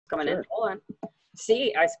coming in. Sure. Hold on.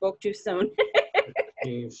 See, I spoke too soon.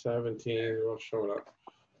 16, 17, we'll show it up.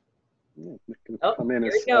 Yeah, it can Oh, come in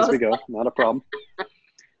here as he goes. we go, not a problem.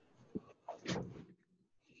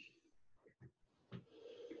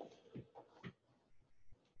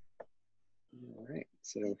 All right,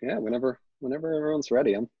 so yeah, whenever everyone's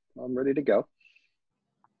ready, I'm ready to go.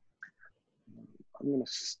 I'm going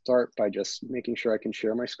to start by just making sure I can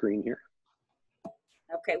share my screen here.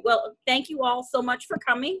 Okay, well, thank you all so much for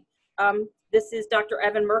coming. This is Dr.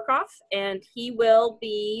 Evan Murkoff, and he will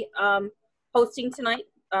be hosting tonight,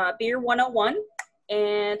 Beer 101,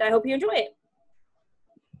 and I hope you enjoy it.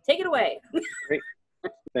 Take it away. Great.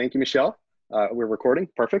 Thank you, Michelle. We're recording.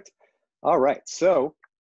 Perfect. All right, so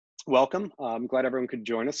welcome. I'm glad everyone could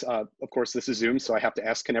join us. Of course, this is Zoom, so I have to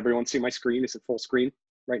ask, can everyone see my screen? Is it full screen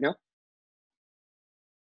right now?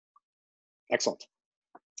 Excellent.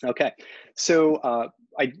 Okay, so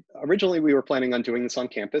originally we were planning on doing this on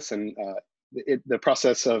campus, and the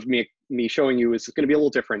process of me showing you is going to be a little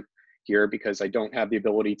different here because I don't have the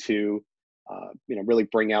ability to really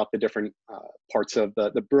bring out the different parts of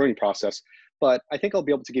the brewing process. But I think I'll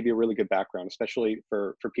be able to give you a really good background, especially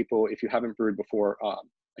for people if you haven't brewed before. I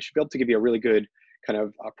should be able to give you a really good kind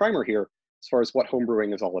of primer here as far as what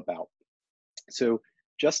homebrewing is all about. So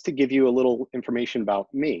just to give you a little information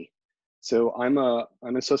about me. So I'm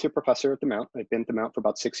an associate professor at the Mount. I've been at the Mount for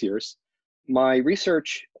about 6 years. My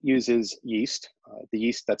research uses yeast, the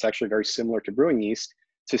yeast that's actually very similar to brewing yeast,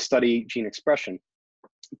 to study gene expression.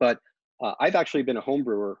 But I've actually been a home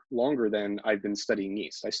brewer longer than I've been studying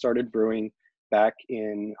yeast. I started brewing back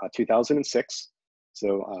in 2006.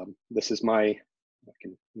 So this is let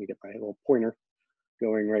me get my little pointer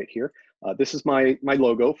going right here. This is my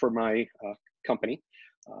logo for my company.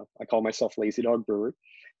 I call myself Lazy Dog Brewery.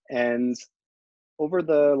 And over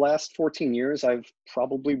the last 14 years, I've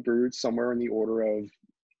probably brewed somewhere in the order of a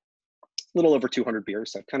little over 200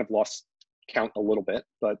 beers. I've kind of lost count a little bit,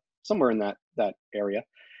 but somewhere in that area.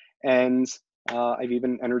 And I've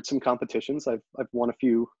even entered some competitions. I've won a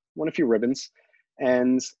few ribbons.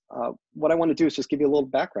 And what I want to do is just give you a little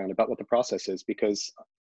background about what the process is, because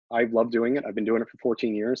I love doing it. I've been doing it for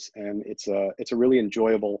 14 years, and it's a really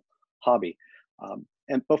enjoyable hobby.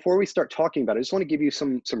 And before we start talking about it, I just want to give you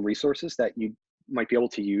some resources that you might be able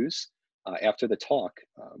to use after the talk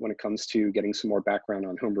when it comes to getting some more background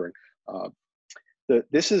on homebrewing.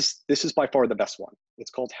 This is by far the best one.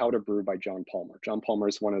 It's called How to Brew by John Palmer. John Palmer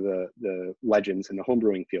is one of the legends in the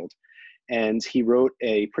homebrewing field. And he wrote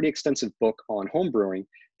a pretty extensive book on homebrewing,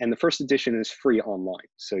 and the first edition is free online.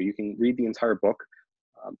 So you can read the entire book.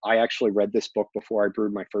 I actually read this book before I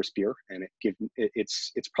brewed my first beer, and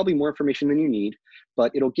it's probably more information than you need,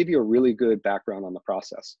 but it'll give you a really good background on the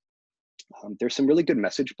process. There's some really good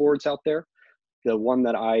message boards out there. The one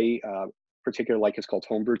that I particularly like is called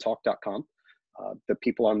homebrewtalk.com. The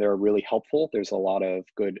people on there are really helpful. There's a lot of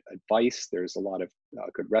good advice. There's a lot of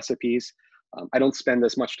good recipes. I don't spend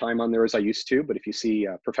as much time on there as I used to, but if you see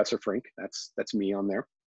Professor Frink, that's me on there.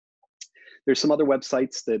 There's some other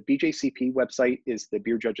websites. The BJCP website is the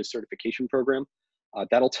Beer Judges Certification Program.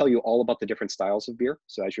 That'll tell you all about the different styles of beer.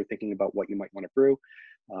 So as you're thinking about what you might want to brew,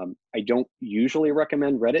 I don't usually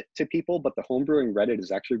recommend Reddit to people, but the homebrewing Reddit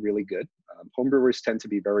is actually really good. Homebrewers tend to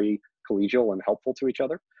be very collegial and helpful to each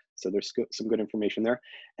other. So there's some good information there.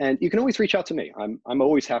 And you can always reach out to me. I'm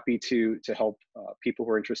always happy to help people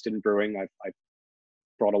who are interested in brewing. I've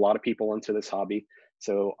brought a lot of people into this hobby,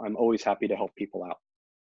 so I'm always happy to help people out.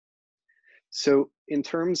 So in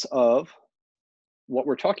terms of what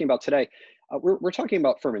we're talking about today, we're talking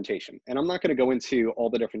about fermentation. And I'm not going to go into all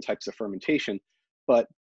the different types of fermentation, but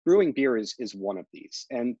brewing beer is one of these.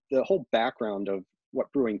 And the whole background of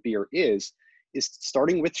what brewing beer is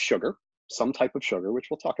starting with sugar, some type of sugar, which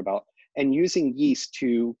we'll talk about, and using yeast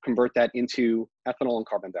to convert that into ethanol and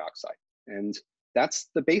carbon dioxide. And that's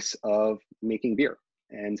the base of making beer.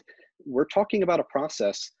 And we're talking about a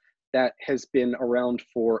process that has been around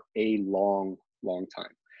for a long, long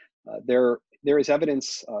time. There is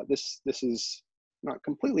evidence, this is not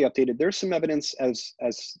completely updated, there's some evidence as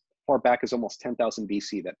far back as almost 10,000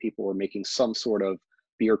 BC that people were making some sort of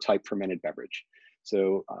beer type fermented beverage.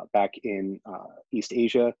 So back in East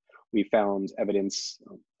Asia, we found evidence,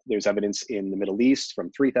 there's evidence in the Middle East from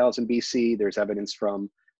 3000 BC, there's evidence from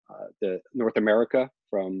the North America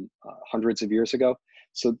from hundreds of years ago.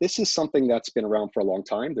 So this is something that's been around for a long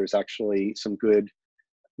time. There's actually some good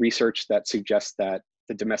research that suggests that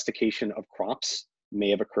the domestication of crops may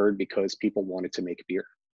have occurred because people wanted to make beer,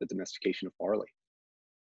 the domestication of barley.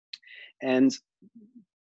 And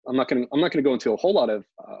I'm not going to go into a whole lot of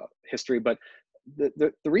history, but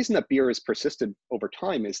the reason that beer has persisted over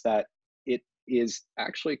time is that it is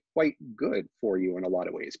actually quite good for you in a lot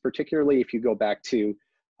of ways, particularly if you go back to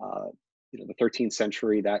the 13th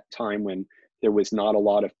century, that time when there was not a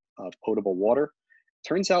lot of potable water.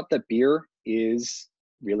 Turns out that beer is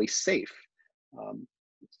really safe.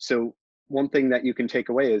 So one thing that you can take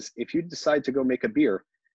away is if you decide to go make a beer,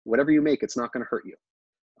 whatever you make, it's not going to hurt you.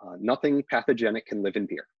 Nothing pathogenic can live in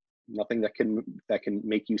beer. Nothing that can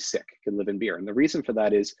make you sick can live in beer. And the reason for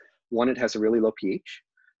that is, one, it has a really low pH.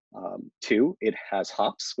 Two, it has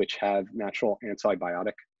hops, which have natural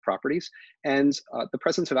antibiotic properties. And the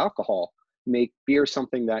presence of alcohol make beer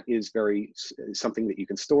something that is something that you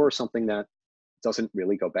can store, something that doesn't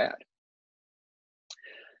really go bad.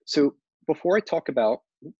 So before I talk about,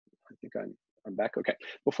 I think I'm back, okay.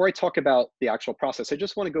 Before I talk about the actual process, I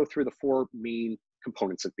just want to go through the 4 main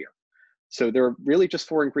components of beer. So there are really just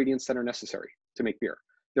 4 ingredients that are necessary to make beer.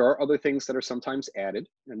 There are other things that are sometimes added,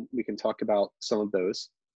 and we can talk about some of those.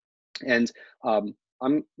 And I'm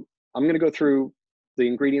going to go through the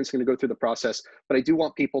ingredients, going to go through the process, but I do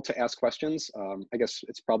want people to ask questions. I guess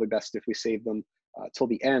it's probably best if we save them till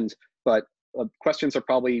the end, but questions are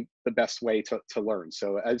probably the best way to learn.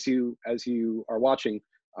 So as you are watching,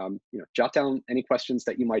 jot down any questions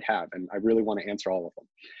that you might have, and I really want to answer all of them.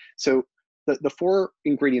 So the 4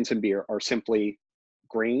 ingredients in beer are simply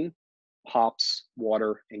grain, hops,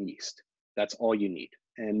 water, and yeast. That's all you need.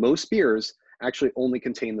 And most beers actually only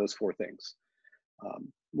contain those 4 things.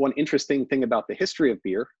 One interesting thing about the history of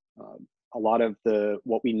beer, a lot of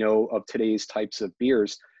what we know of today's types of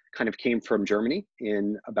beers kind of came from Germany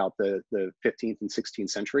in about the 15th and 16th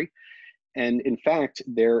century. And in fact,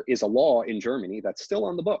 there is a law in Germany that's still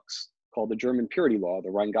on the books called the German Purity Law, the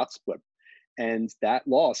Reinheitsgebot. And that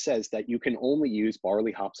law says that you can only use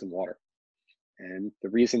barley, hops, and water. And the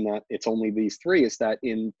reason that it's only these 3 is that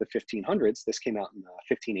in the 1500s, this came out in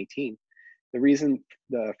 1518, the reason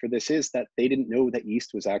for this is that they didn't know that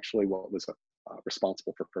yeast was actually what was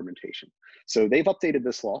responsible for fermentation. So they've updated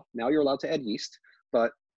this law. Now you're allowed to add yeast,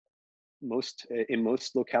 but in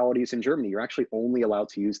most localities in Germany, you're actually only allowed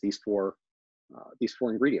to use these 4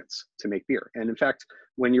 ingredients to make beer. And in fact,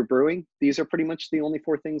 when you're brewing, these are pretty much the only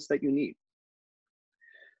 4 things that you need.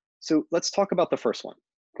 So let's talk about the first one,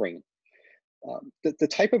 grain. The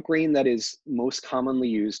type of grain that is most commonly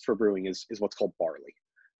used for brewing is what's called barley.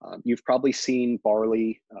 You've probably seen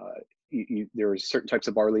barley. There are certain types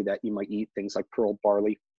of barley that you might eat, things like pearl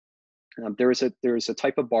barley. There is a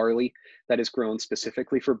type of barley that is grown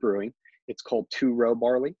specifically for brewing. It's called 2-row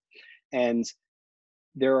barley, and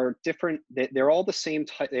there are different. They're all the same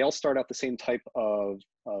type. They all start out the same type of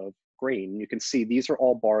grain. You can see these are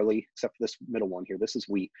all barley, except for this middle one here. This is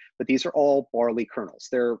wheat, but these are all barley kernels.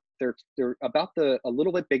 They're about a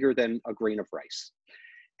little bit bigger than a grain of rice,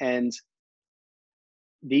 and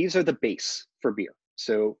these are the base for beer.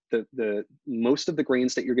 So the most of the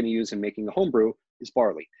grains that you're going to use in making a home brew is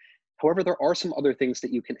barley. However, there are some other things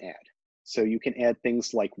that you can add. So you can add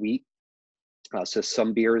things like wheat. So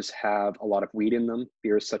some beers have a lot of wheat in them,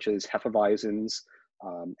 beers such as Hefeweizens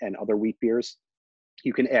and other wheat beers.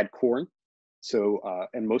 You can add corn. So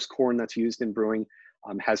and most corn that's used in brewing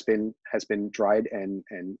has been dried and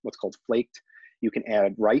what's called flaked. You can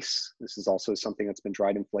add rice. This is also something that's been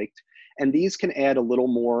dried and flaked. And these can add a little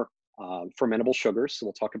more fermentable sugars. So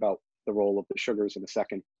we'll talk about the role of the sugars in a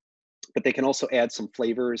second. But they can also add some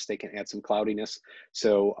flavors. They can add some cloudiness.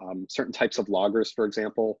 So certain types of lagers, for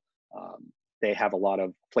example, they have a lot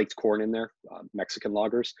of flaked corn in there, Mexican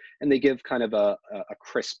lagers, and they give kind of a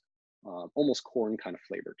crisp, almost corn kind of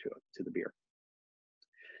flavor to the beer.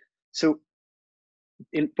 So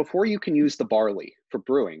before you can use the barley for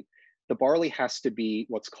brewing, the barley has to be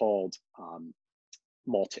what's called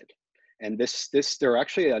malted. And there are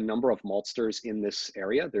actually a number of maltsters in this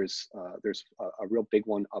area. There's a real big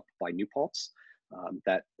one up by New Paltz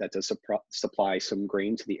that does supply some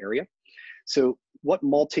grain to the area. So what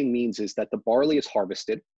malting means is that the barley is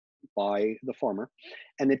harvested by the farmer,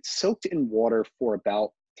 and it's soaked in water for about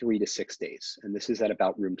 3 to 6 days. And this is at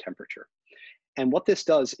about room temperature. And what this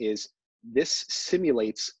does is this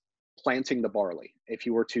simulates planting the barley if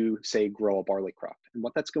you were to, say, grow a barley crop. And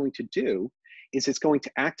what that's going to do is it's going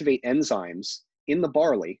to activate enzymes in the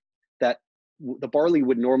barley that the barley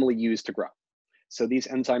would normally use to grow. So these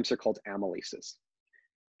enzymes are called amylases.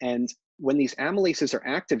 And when these amylases are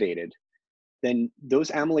activated, then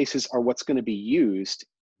those amylases are what's going to be used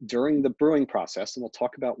during the brewing process. And we'll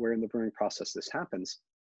talk about where in the brewing process this happens.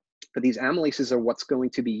 But these amylases are what's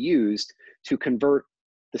going to be used to convert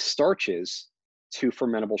the starches to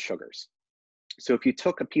fermentable sugars. So if you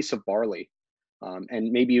took a piece of barley,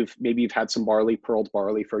 and maybe you've had some barley, pearled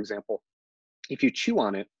barley, for example, if you chew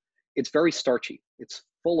on it, it's very starchy. It's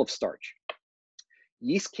full of starch.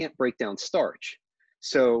 yeast can't break down starch.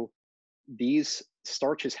 So these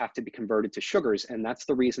starches have to be converted to sugars, and that's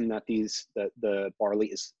the reason that the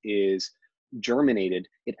barley is germinated.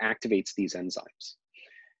 It activates these enzymes.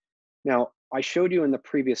 Now, I showed you in the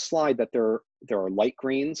previous slide that there are light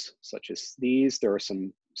grains such as these. There are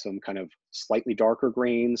some kind of slightly darker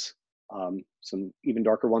grains, some even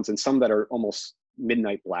darker ones, and some that are almost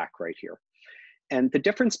midnight black right here. And the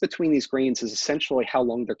difference between these grains is essentially how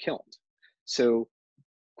long they're kilned. So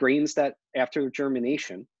grains that after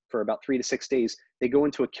germination for about 3 to 6 days, they go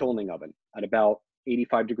into a kilning oven at about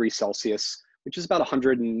 85 degrees Celsius, which is about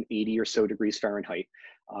 180 or so degrees Fahrenheit.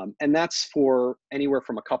 And that's for anywhere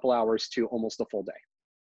from a couple hours to almost a full day.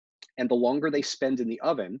 And the longer they spend in the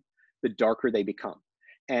oven, the darker they become.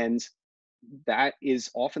 And that is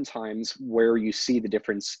oftentimes where you see the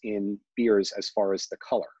difference in beers as far as the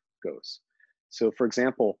color goes. So for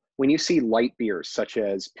example, when you see light beers such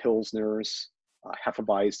as Pilsners,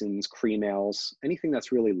 Hefeweizens, cream ales, anything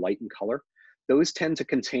that's really light in color, those tend to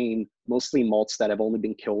contain mostly malts that have only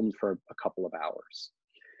been kilned for a couple of hours.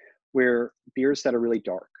 Where beers that are really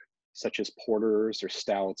dark, such as porters or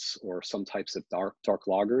stouts or some types of dark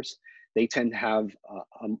lagers, they tend to have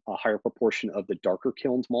a higher proportion of the darker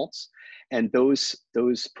kilned malts, and those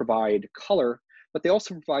provide color, but they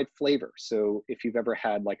also provide flavor. So if you've ever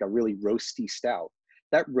had like a really roasty stout,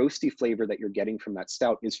 that roasty flavor that you're getting from that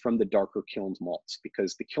stout is from the darker kilned malts,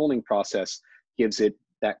 because the kilning process gives it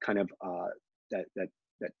that kind of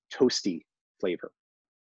that toasty flavor.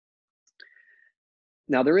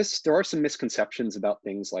 Now there are some misconceptions about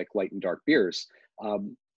things like light and dark beers.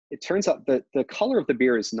 It turns out that the color of the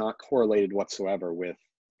beer is not correlated whatsoever with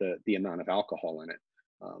the amount of alcohol in it.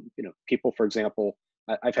 You know, people, for example,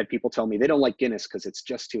 I've had people tell me they don't like Guinness because it's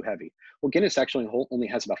just too heavy. Well, Guinness actually only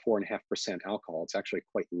has about 4.5% alcohol. It's actually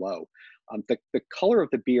quite low. The color of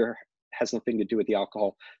the beer has nothing to do with the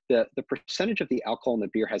alcohol. The percentage of the alcohol in the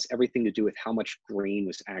beer has everything to do with how much grain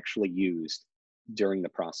was actually used during the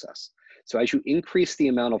process. So as you increase the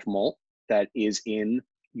amount of malt that is in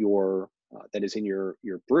your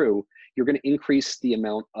brew, you're going to increase the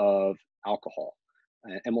amount of alcohol.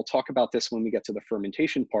 And we'll talk about this when we get to the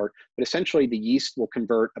fermentation part, but essentially the yeast will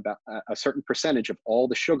convert about a certain percentage of all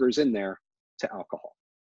the sugars in there to alcohol.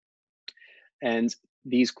 And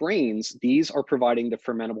these grains, these are providing the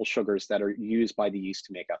fermentable sugars that are used by the yeast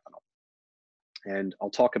to make ethanol. And I'll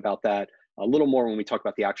talk about that a little more when we talk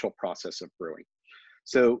about the actual process of brewing.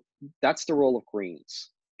 So that's the role of grains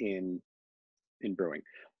in brewing.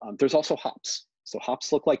 There's also hops. So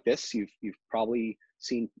hops look like this. You've probably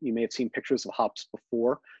seen, you may have seen pictures of hops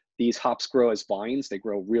before. These hops grow as vines. They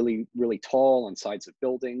grow really, really tall on sides of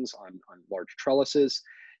buildings, on large trellises.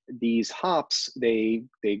 These hops, they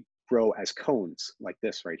grow as cones like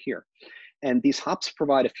this right here. And these hops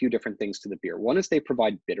provide a few different things to the beer. One is they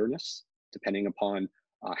provide bitterness, depending upon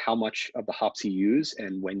how much of the hops you use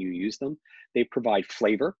and when you use them. They provide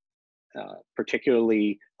flavor,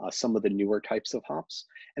 particularly some of the newer types of hops.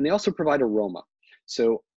 And they also provide aroma.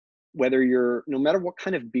 So no matter what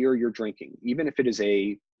kind of beer you're drinking, even if it is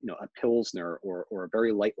a Pilsner or a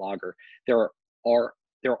very light lager, there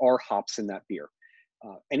are hops in that beer.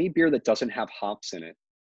 Any beer that doesn't have hops in it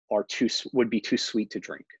would be too sweet to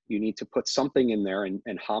drink. You need to put something in there,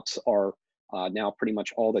 and hops are now pretty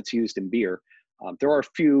much all that's used in beer. There are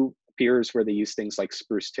a few beers where they use things like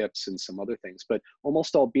spruce tips and some other things, but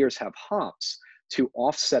almost all beers have hops to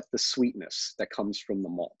offset the sweetness that comes from the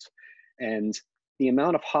malt. And the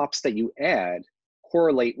amount of hops that you add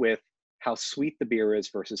correlate with how sweet the beer is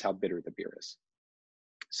versus how bitter the beer is.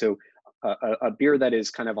 So a beer that is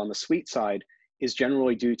kind of on the sweet side is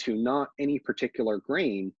generally due to not any particular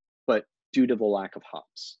grain, but due to the lack of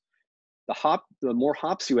hops. The more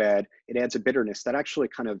hops you add, it adds a bitterness that actually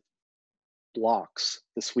kind of blocks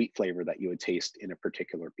the sweet flavor that you would taste in a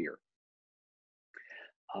particular beer.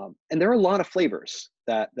 And there are a lot of flavors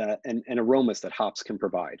and aromas that hops can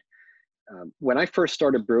provide. When I first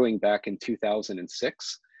started brewing back in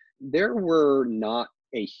 2006, there were not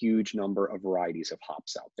a huge number of varieties of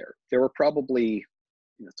hops out there. There were probably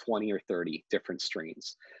 20 or 30 different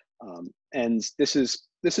strains. And this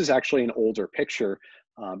is actually an older picture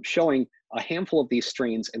showing a handful of these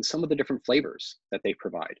strains and some of the different flavors that they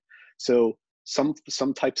provide. So some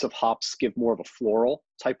types of hops give more of a floral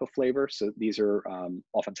type of flavor. So these are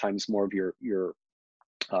oftentimes more of your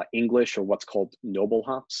English or what's called noble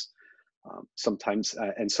hops. Sometimes,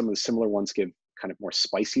 and some of the similar ones give kind of more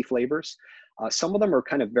spicy flavors. Some of them are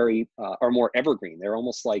kind of are more evergreen. They're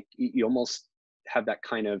almost like, you almost have that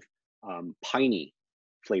kind of piney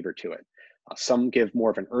flavor to it. Some give more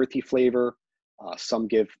of an earthy flavor. Some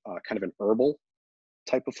give kind of an herbal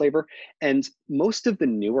type of flavor. And most of the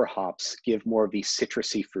newer hops give more of these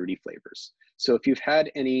citrusy, fruity flavors. So if you've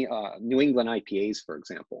had any New England IPAs, for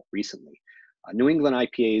example, recently, New England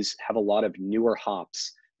IPAs have a lot of newer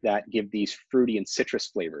hops that give these fruity and citrus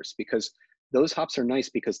flavors, because those hops are nice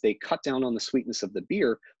because they cut down on the sweetness of the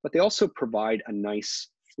beer, but they also provide a nice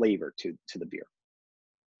flavor to the beer.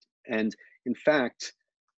 And in fact,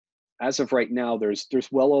 as of right now, there's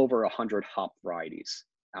well over 100 hop varieties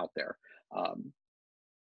out there.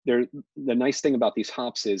 The nice thing about these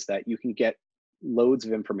hops is that you can get loads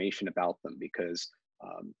of information about them, because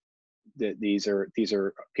these are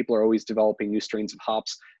people are always developing new strains of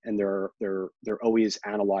hops, and they're always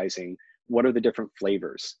analyzing what are the different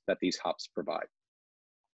flavors that these hops provide.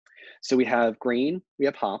 So we have grain, we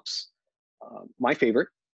have hops. My favorite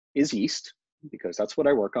is yeast, because that's what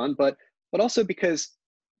I work on, but also because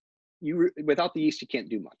without the yeast you can't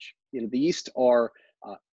do much. You know, the yeast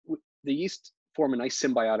form a nice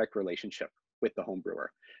symbiotic relationship with the home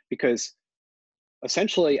brewer, because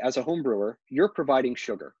essentially as a home brewer, you're providing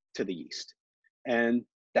sugar to the yeast, and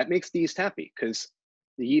that makes the yeast happy, because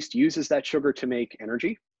the yeast uses that sugar to make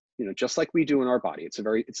energy, you know, just like we do in our body. It's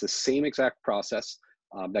the same exact process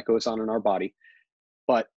that goes on in our body.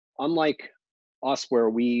 But unlike us, where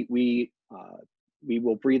we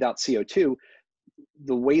will breathe out CO2,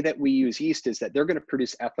 the way that we use yeast is that they're going to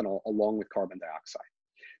produce ethanol along with carbon dioxide.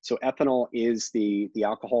 So ethanol is the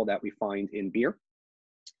alcohol that we find in beer,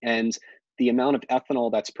 and the amount of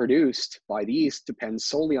ethanol that's produced by the yeast depends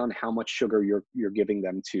solely on how much sugar you're giving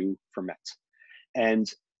them to ferment.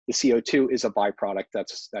 And the CO2 is a byproduct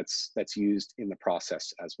that's used in the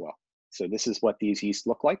process as well. So this is what these yeast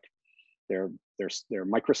look like. They're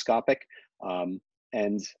microscopic,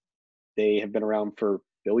 and they have been around for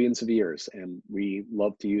billions of years, and we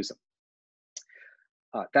love to use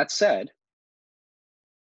them. That said,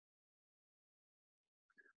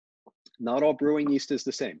 not all brewing yeast is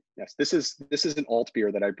the same. Yes, this is an alt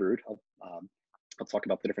beer that I brewed. I'll talk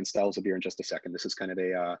about the different styles of beer in just a second. This is kind of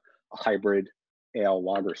a hybrid ale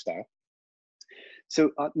lager style.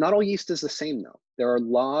 So not all yeast is the same, though. There are a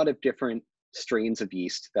lot of different strains of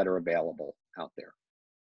yeast that are available out there.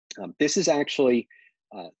 This is actually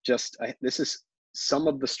this is some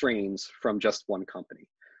of the strains from just one company.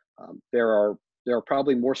 There are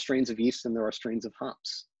probably more strains of yeast than there are strains of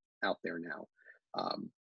hops out there now.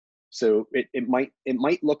 So it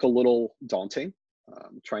might look a little daunting,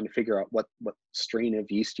 trying to figure out what strain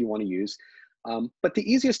of yeast you want to use. But the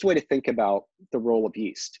easiest way to think about the role of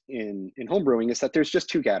yeast in homebrewing is that there's just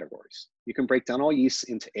two categories. You can break down all yeasts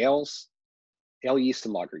into ales, ale yeast,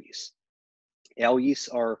 and lager yeast. Ale yeasts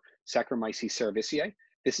are Saccharomyces cerevisiae.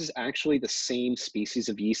 This is actually the same species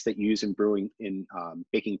of yeast that you use in brewing in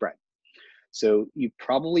baking bread. So you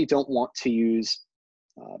probably don't want to use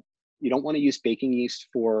baking yeast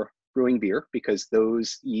for brewing beer, because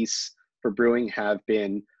those yeasts for brewing have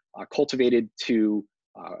been cultivated to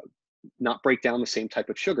not break down the same type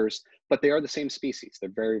of sugars, but they are the same species. They're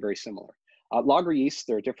very, very similar. Lager yeast,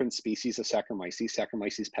 there are different species of Saccharomyces,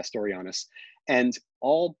 Saccharomyces pastorianus, and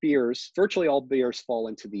virtually all beers fall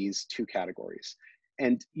into these two categories.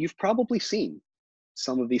 And you've probably seen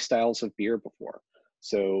some of these styles of beer before.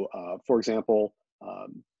 So, for example,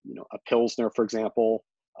 a Pilsner, for example,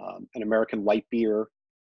 an American light beer,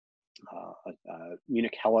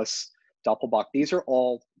 Munich Helles, Doppelbock. These are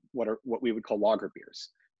all what we would call lager beers,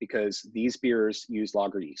 because these beers use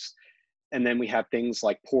lager yeast. And then we have things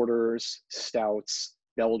like porters, stouts,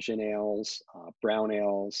 Belgian ales, brown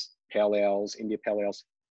ales, pale ales, India pale ales.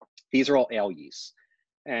 These are all ale yeasts.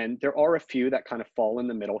 And there are a few that kind of fall in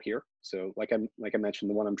the middle here. So like I mentioned,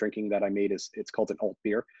 the one I'm drinking that I made it's called an alt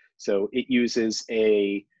beer. So it uses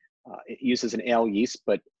an ale yeast,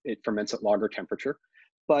 but it ferments at lager temperature.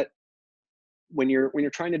 But when you're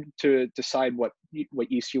trying to decide what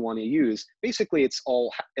yeast you want to use, basically it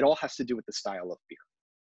all has to do with the style of beer.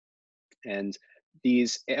 And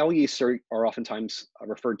these ale yeasts are oftentimes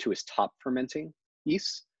referred to as top fermenting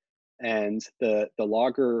yeasts, and the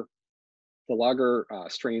lager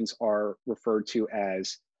strains are referred to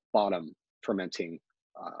as bottom fermenting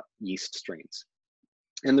yeast strains.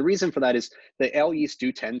 And the reason for that is the ale yeasts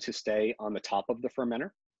do tend to stay on the top of the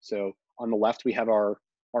fermenter. So on the left, we have our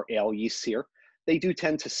ale yeasts here. They do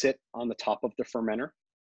tend to sit on the top of the fermenter,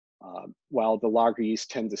 while the lager yeasts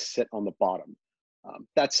tend to sit on the bottom.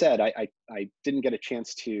 That said, I didn't get a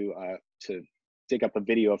chance to dig up a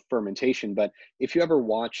video of fermentation, but if you ever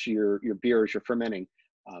watch your beer as you're fermenting,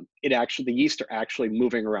 the yeast are actually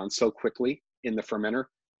moving around so quickly in the fermenter,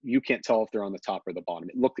 you can't tell if they're on the top or the bottom.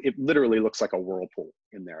 It literally looks like a whirlpool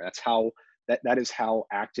in there. That is how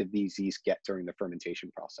active these yeasts get during the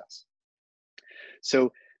fermentation process.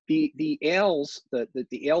 So the ales,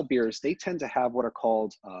 the ale beers, they tend to have what are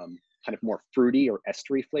called kind of more fruity or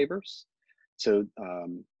estery flavors. So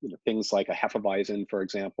you know, things like a Hefeweizen, for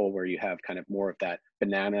example, where you have kind of more of that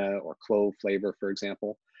banana or clove flavor, for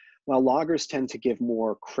example. While lagers tend to give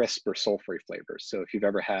more crisp or sulfury flavors. So if you've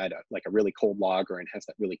ever had like a really cold lager and has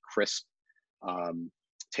that really crisp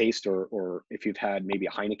taste, or if you've had maybe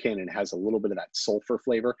a Heineken and it has a little bit of that sulfur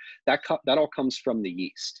flavor, that all comes from the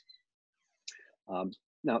yeast.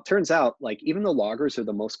 Now it turns out, like, even though lagers are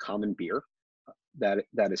the most common beer that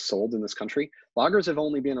is sold in this country, lagers have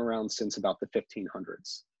only been around since about the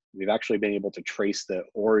 1500s. We've actually been able to trace the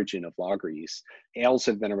origin of lager yeast. Ales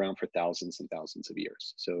have been around for thousands and thousands of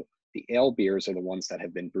years. So the ale beers are the ones that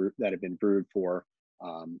have been brewed for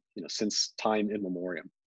you know, since time immemorial.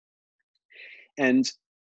 And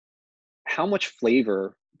how much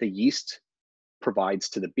flavor the yeast provides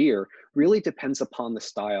to the beer really depends upon the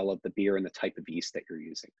style of the beer and the type of yeast that you're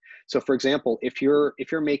using. So for example, if you're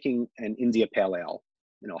making an India Pale Ale,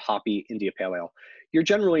 you know, hoppy India Pale Ale, you're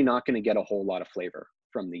generally not going to get a whole lot of flavor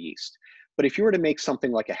from the yeast. But if you were to make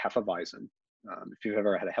something like a Hefeweizen, if you've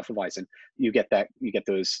ever had a Hefeweizen, you get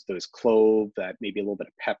those clove, that maybe a little bit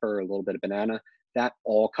of pepper, a little bit of banana, that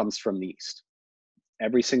all comes from the yeast.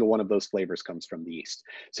 Every single one of those flavors comes from the yeast.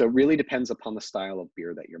 So it really depends upon the style of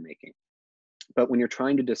beer that you're making. But when you're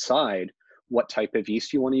trying to decide what type of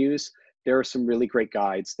yeast you want to use, there are some really great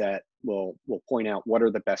guides that will point out what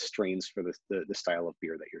are the best strains for the style of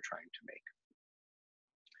beer that you're trying to make.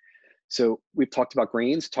 So we've talked about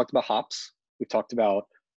grains, talked about hops, we've talked about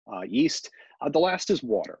yeast. The last is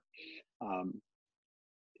water.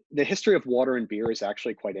 The history of water in beer is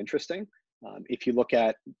actually quite interesting. If you look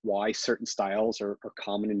at why certain styles are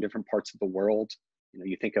common in different parts of the world, you know,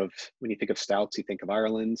 when you think of stouts, you think of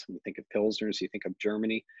Ireland. When you think of pilsners, you think of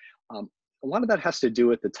Germany. A lot of that has to do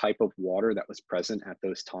with the type of water that was present at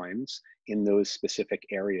those times in those specific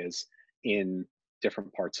areas in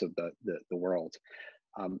different parts of the world.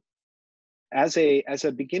 As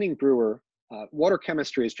a beginning brewer, water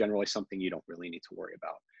chemistry is generally something you don't really need to worry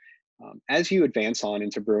about. As you advance on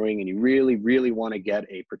into brewing and you really, really want to get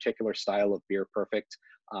a particular style of beer perfect,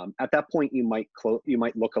 at that point you might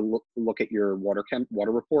look at your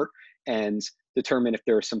water report and determine if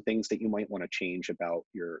there are some things that you might want to change about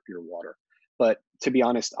your water. But to be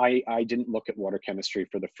honest, I didn't look at water chemistry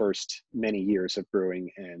for the first many years of brewing,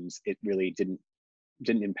 and it really didn't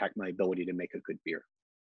impact my ability to make a good beer.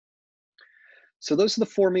 So those are the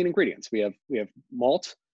four main ingredients. We have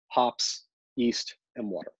malt, hops, yeast, and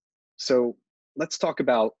water. So let's talk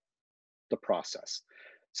about the process.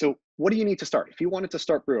 So what do you need to start? If you wanted to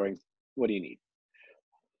start brewing, what do you need?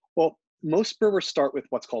 Well, most brewers start with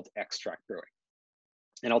what's called extract brewing.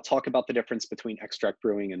 And I'll talk about the difference between extract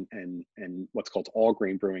brewing and what's called all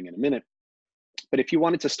grain brewing in a minute. But if you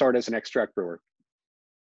wanted to start as an extract brewer,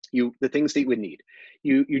 the things that you would need,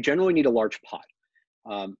 you generally need a large pot.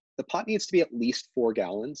 The pot needs to be at least 4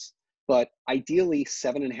 gallons, but ideally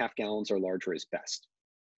 7.5 gallons or larger is best,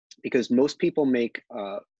 because most people make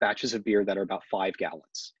batches of beer that are about 5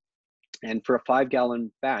 gallons. And for a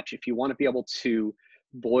 5-gallon batch, if you want to be able to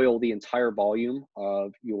boil the entire volume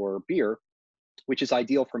of your beer, which is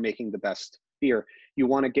ideal for making the best beer, you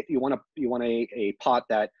want a pot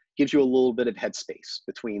that gives you a little bit of headspace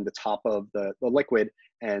between the top of the liquid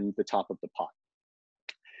and the top of the pot.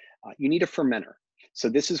 You need a fermenter. So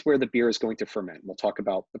this is where the beer is going to ferment. We'll talk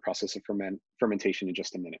about the process of fermentation in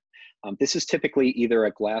just a minute. This is typically either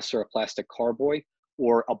a glass or a plastic carboy,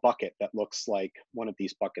 or a bucket that looks like one of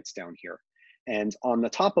these buckets down here. And on the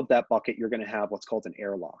top of that bucket, you're going to have what's called an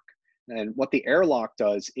airlock. And what the airlock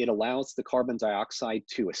does, it allows the carbon dioxide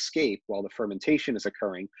to escape while the fermentation is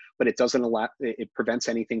occurring, but it prevents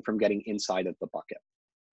anything from getting inside of the bucket.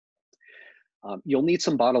 You'll need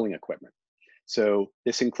some bottling equipment. So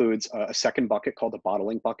this includes a second bucket called a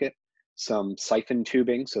bottling bucket, some siphon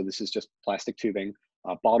tubing, so this is just plastic tubing,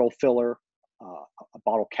 a bottle filler, a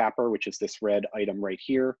bottle capper, which is this red item right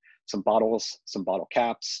here, some bottles, some bottle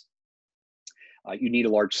caps. You need a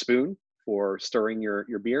large spoon for stirring your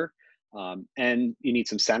beer, and you need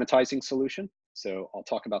some sanitizing solution. So I'll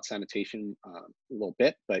talk about sanitation a little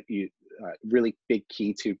bit, but really big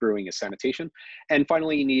key to brewing is sanitation. And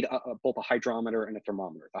finally, you need both a hydrometer and a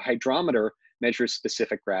thermometer. The hydrometer measures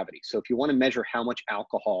specific gravity. So if you want to measure how much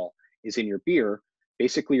alcohol is in your beer,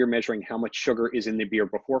 basically you're measuring how much sugar is in the beer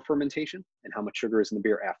before fermentation and how much sugar is in the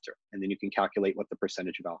beer after. And then you can calculate what the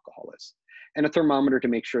percentage of alcohol is. And a thermometer to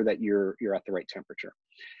make sure that you're at the right temperature.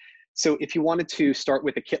 So if you wanted to start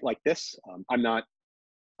with a kit like this,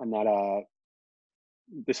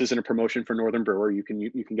 this isn't a promotion for Northern Brewer. You can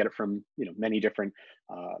get it from many different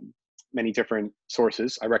many different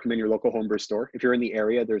sources. I recommend your local homebrew store. If you're in the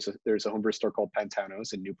area, there's a homebrew store called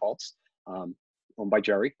Pantano's in New Paltz, owned by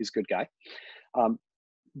Jerry. He's a good guy.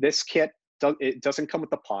 This kit, it doesn't come with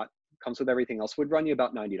the pot, it comes with everything else, would run you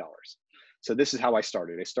about $90. So this is how I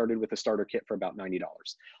started. I started with a starter kit for about $90.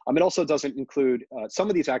 It also doesn't include, some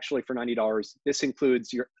of these actually for $90, this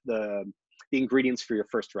includes the ingredients for your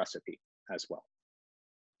first recipe as well.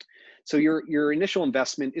 So your initial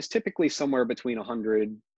investment is typically somewhere between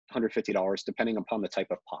 $100, $150, depending upon the type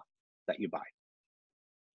of pot that you buy.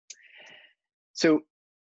 So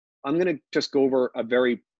I'm gonna just go over a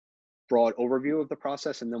very broad overview of the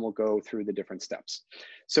process, and then we'll go through the different steps.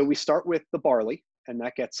 So we start with the barley, and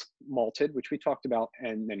that gets malted, which we talked about,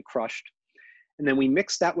 and then crushed. And then we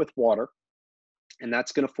mix that with water, and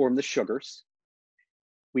that's gonna form the sugars.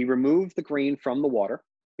 We remove the grain from the water,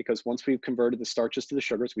 because once we've converted the starches to the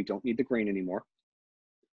sugars, we don't need the grain anymore.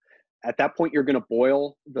 At that point, you're gonna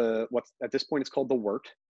boil at this point it's called the wort.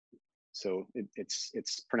 So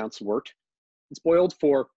it's pronounced wort. It's boiled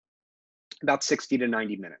for about 60 to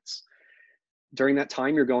 90 minutes. During that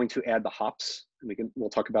time, you're going to add the hops, and we'll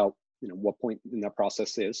talk about what point in that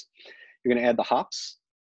process is. You're going to add the hops.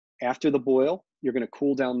 After the boil, you're going to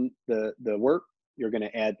cool down the wort. You're going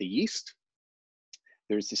to add the yeast.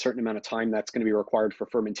 There's a certain amount of time that's going to be required for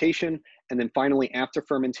fermentation, and then finally, after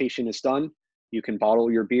fermentation is done, you can bottle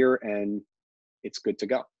your beer, and it's good to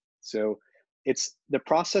go. So it's the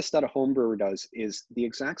process that a home brewer does is the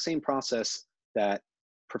exact same process that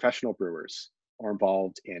professional brewers are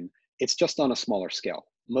involved in. It's just on a smaller scale.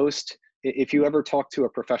 If you ever talk to a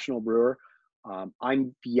professional brewer,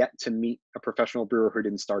 I'm yet to meet a professional brewer who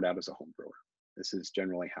didn't start out as a home brewer. This is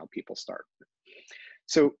generally how people start.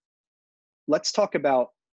 So let's talk about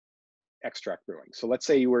extract brewing. So let's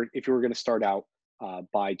say if you were going to start out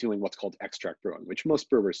by doing what's called extract brewing, which most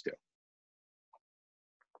brewers do.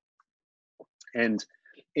 And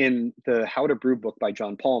in the How to Brew book by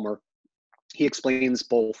John Palmer, he explains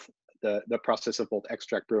both the process of both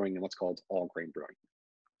extract brewing and what's called all grain brewing.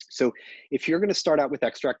 So if you're going to start out with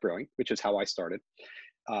extract brewing, which is how I started,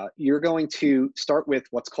 you're going to start with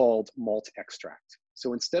what's called malt extract.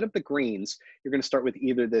 So instead of the grains, you're going to start with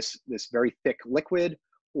either this very thick liquid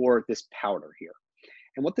or this powder here.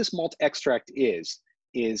 And what this malt extract is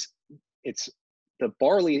the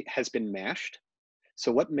barley has been mashed.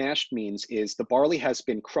 So what mashed means is the barley has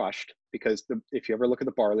been crushed, because if you ever look at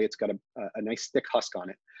the barley, it's got a nice thick husk on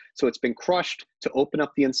it. So it's been crushed to open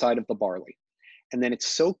up the inside of the barley. And then it's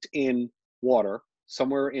soaked in water,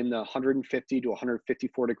 somewhere in the 150 to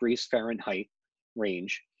 154 degrees Fahrenheit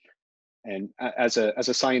range. And as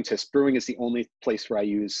a scientist, brewing is the only place where I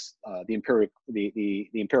use the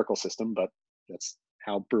empirical system, but that's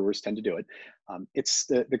how brewers tend to do it.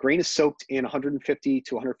 The grain is soaked in 150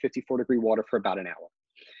 to 154 degree water for about an hour.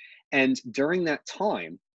 And during that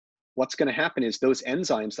time, what's going to happen is those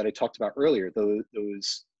enzymes that I talked about earlier,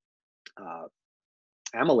 those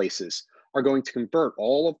amylases, are going to convert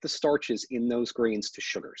all of the starches in those grains to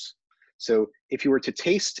sugars. So if you were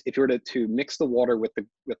to mix the water with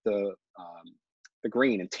the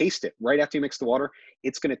grain and taste it right after you mix the water,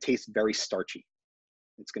 it's going to taste very starchy.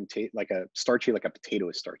 It's going to taste like a potato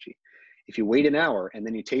is starchy. If you wait an hour and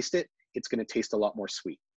then you taste it, it's going to taste a lot more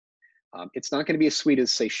sweet. It's not going to be as sweet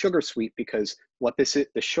as, say, sugar sweet, because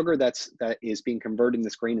the sugar that is being converted in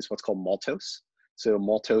this grain is what's called maltose. So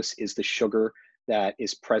maltose is the sugar that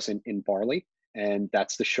is present in barley, and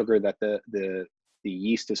that's the sugar that the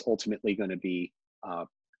yeast is ultimately going to be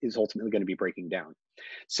breaking down.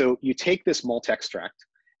 So you take this malt extract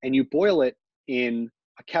and you boil it in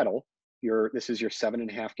a kettle. This is your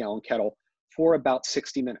 7.5 gallon kettle for about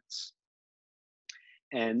 60 minutes.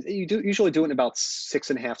 And you usually do it in about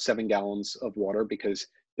 6.5, 7 gallons of water, because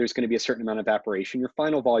there's going to be a certain amount of evaporation. Your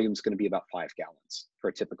final volume is going to be about 5 gallons for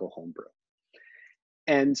a typical home brew.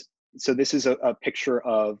 And so this is a picture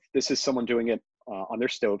this is someone doing it on their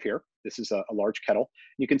stove here. This is a large kettle.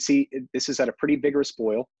 You can see this is at a pretty vigorous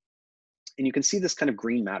boil. And you can see this kind of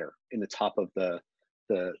green matter in the top of the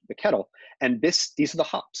kettle. And these are the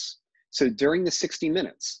hops. So during the 60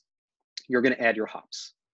 minutes, you're going to add your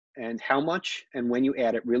hops. And how much and when you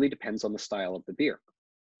add it really depends on the style of the beer.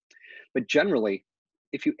 But generally,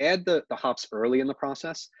 if you add the hops early in the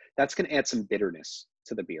process, that's going to add some bitterness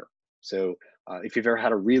to the beer. So if you've ever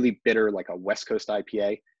had a really bitter, like a West Coast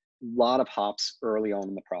IPA, a lot of hops early on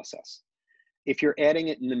in the process. If you're adding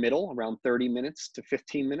it in the middle, around 30 minutes to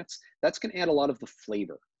 15 minutes, that's going to add a lot of the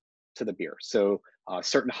flavor to the beer. So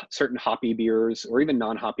certain hoppy beers, or even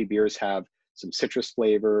non-hoppy beers, have some citrus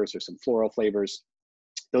flavors or some floral flavors.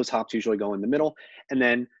 Those hops usually go in the middle. And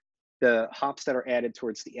then The hops that are added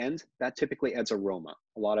towards the end, that typically adds aroma.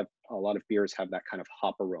 A lot of beers have that kind of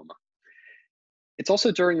hop aroma. It's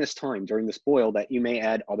also during this time, during this boil, that you may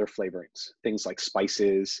add other flavorings, things like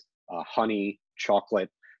spices, honey, chocolate,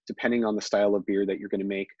 depending on the style of beer that you're going to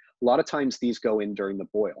make. A lot of times these go in during the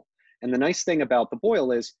boil. And the nice thing about the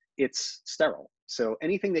boil is it's sterile. So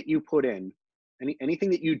anything that you put in, anything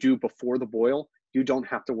that you do before the boil, you don't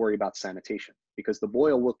have to worry about sanitation, because the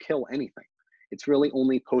boil will kill anything. It's really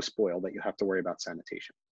only post-boil that you have to worry about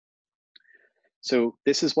sanitation. So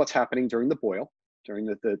this is what's happening during the boil, during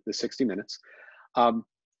the 60 minutes.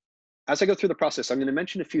 As I go through the process, I'm going to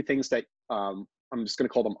mention a few things that I'm just going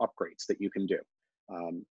to call them upgrades that you can do.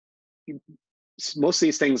 Most of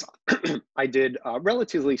these things I did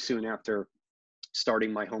relatively soon after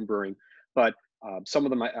starting my home brewing, but some of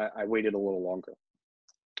them I waited a little longer.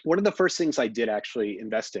 One of the first things I did actually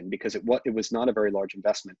invest in, because it was not a very large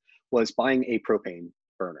investment, was buying a propane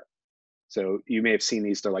burner. So you may have seen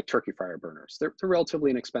these, they're like turkey fryer burners. They're relatively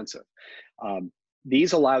inexpensive.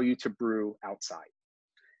 These allow you to brew outside.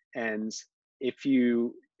 And if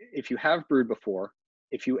you have brewed before,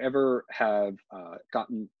 if you ever have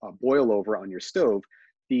gotten a boil over on your stove,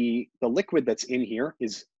 the liquid that's in here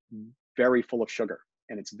is very full of sugar,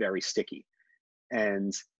 and it's very sticky.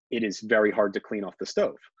 And it is very hard to clean off the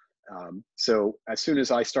stove. So as soon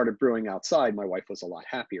as I started brewing outside, my wife was a lot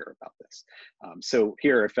happier about this. So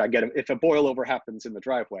here, if a boil over happens in the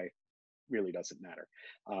driveway, really doesn't matter.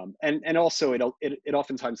 And also it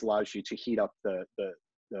oftentimes allows you to heat up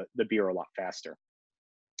the beer a lot faster.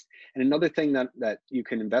 And another thing that you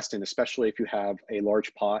can invest in, especially if you have a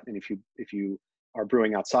large pot and if you are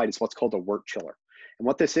brewing outside, is what's called a wort chiller. And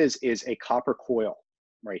what this is a copper coil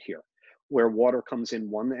right here, where water comes in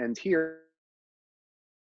one end here.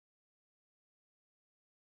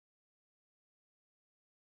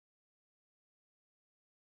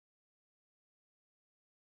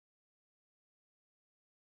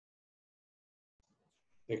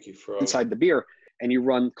 Thank you, Frozen. Inside the beer, and you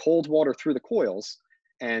run cold water through the coils,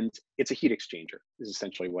 and it's a heat exchanger is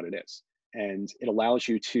essentially what it is. And it allows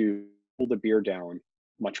you to cool the beer down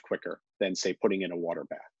much quicker than, say, putting in a water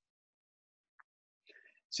bath.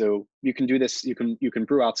 So you can do this, you can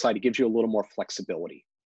brew outside. It gives you a little more flexibility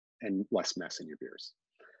and less mess in your beers.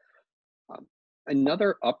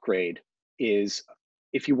 Another upgrade is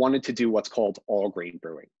if you wanted to do what's called all grain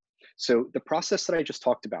brewing. So the process that I just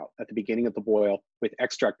talked about at the beginning of the boil with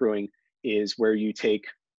extract brewing is where you take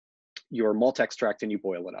your malt extract and you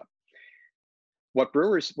boil it up. What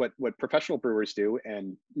professional brewers do,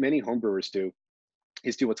 and many home brewers do,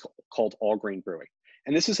 is do what's called all grain brewing.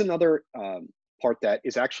 And this is another part that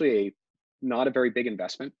is actually not a very big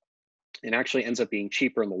investment, and actually ends up being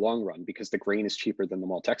cheaper in the long run because the grain is cheaper than the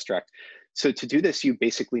malt extract. So to do this, you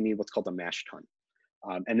basically need what's called a mash tun.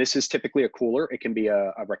 And this is typically a cooler. It can be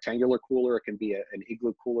a rectangular cooler. It can be an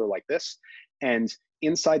igloo cooler like this. And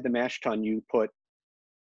inside the mash tun, you put,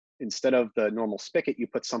 instead of the normal spigot, you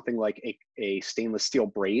put something like a stainless steel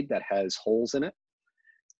braid that has holes in it.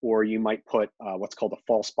 Or you might put what's called a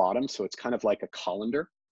false bottom. So it's kind of like a colander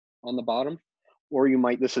on the bottom. Or you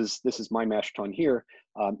might, this is my mash tun here,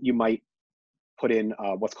 you might put in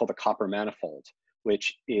what's called a copper manifold,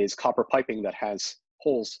 which is copper piping that has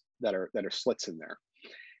holes that are slits in there.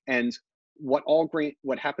 And what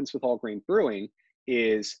happens with all grain brewing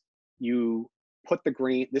is you put the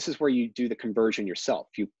grain, this is where you do the conversion yourself.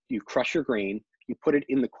 You crush your grain, you put it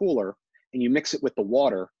in the cooler, and you mix it with the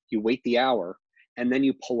water, you wait the hour, and then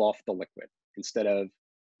you pull off the liquid instead of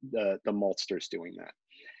the maltsters doing that.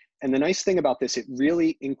 And the nice thing about this, it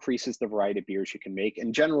really increases the variety of beers you can make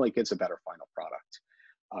and generally gives a better final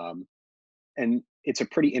product. And it's a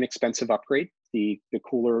pretty inexpensive upgrade. The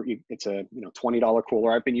cooler, it's a $20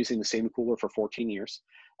 cooler. I've been using the same cooler for 14 years,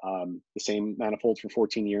 the same manifold for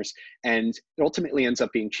 14 years. And it ultimately ends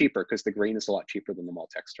up being cheaper because the grain is a lot cheaper than the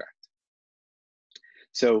malt extract.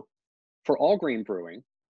 So for all grain brewing,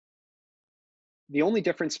 the only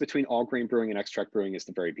difference between all grain brewing and extract brewing is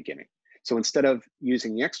the very beginning. So instead of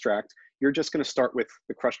using the extract, you're just going to start with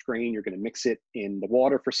the crushed grain. You're going to mix it in the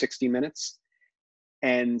water for 60 minutes.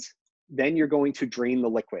 And then you're going to drain the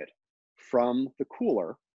liquid from the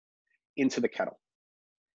cooler into the kettle.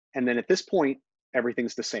 And then at this point,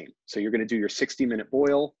 everything's the same. So you're going to do your 60-minute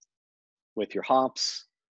boil with your hops.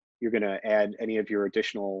 You're going to add any of your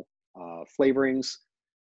additional flavorings.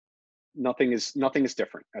 Nothing is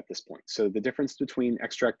different at this point. So the difference between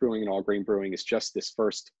extract brewing and all grain brewing is just this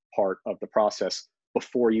first part of the process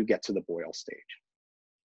before you get to the boil stage.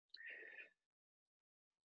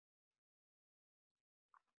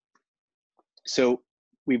 So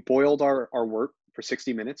we boiled our wort for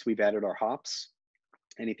 60 minutes. We've added our hops.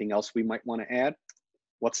 Anything else we might want to add?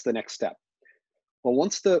 What's the next step? Well,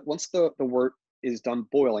 once the wort is done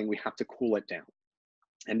boiling, we have to cool it down.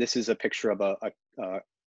 And this is a picture of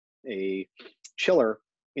a chiller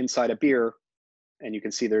inside a beer, and you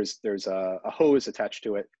can see there's a hose attached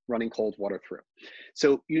to it running cold water through.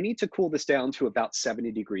 So you need to cool this down to about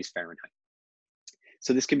 70 degrees Fahrenheit.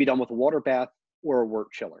 So this can be done with a water bath or a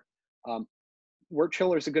wort chiller. Wort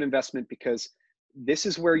chiller is a good investment because this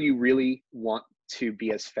is where you really want to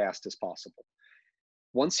be as fast as possible.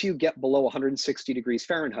 Once you get below 160 degrees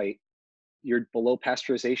Fahrenheit, you're below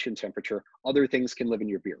pasteurization temperature, other things can live in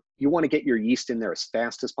your beer. You want to get your yeast in there as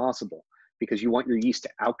fast as possible because you want your yeast to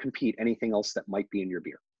outcompete anything else that might be in your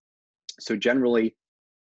beer. So generally,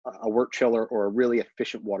 a wort chiller or a really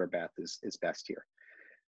efficient water bath is best here.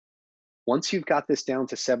 Once you've got this down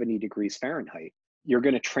to 70 degrees Fahrenheit, you're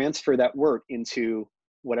going to transfer that wort into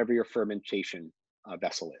whatever your fermentation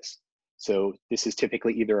vessel is. So this is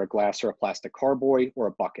typically either a glass or a plastic carboy or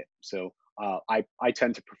a bucket. So I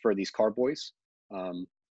tend to prefer these carboys.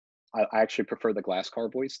 I actually prefer the glass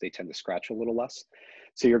carboys. They tend to scratch a little less.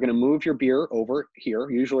 So you're going to move your beer over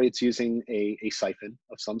here. Usually it's using a siphon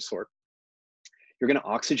of some sort. You're going to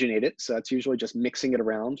oxygenate it. So that's usually just mixing it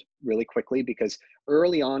around really quickly because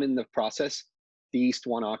early on in the process, the yeast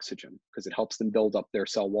want oxygen because it helps them build up their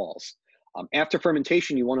cell walls. After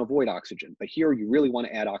fermentation, you want to avoid oxygen, but here you really want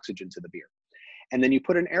to add oxygen to the beer. And then you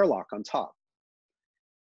put an airlock on top.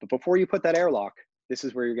 But before you put that airlock, this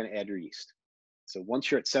is where you're going to add your yeast. So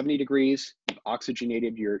once you're at 70 degrees, you've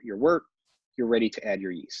oxygenated your wort, you're ready to add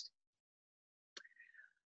your yeast.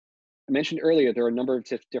 I mentioned earlier, there are a number of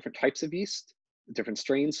different types of yeast, different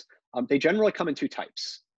strains. They generally come in two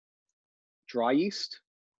types, dry yeast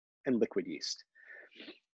and liquid yeast.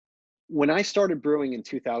 When I started brewing in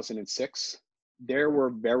 2006, there were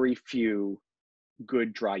very few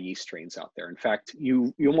good dry yeast strains out there. In fact,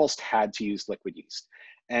 you almost had to use liquid yeast.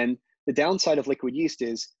 And the downside of liquid yeast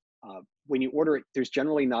is when you order it, there's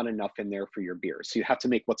generally not enough in there for your beer. So you have to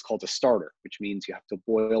make what's called a starter, which means you have to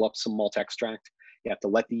boil up some malt extract. You have to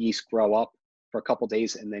let the yeast grow up for a couple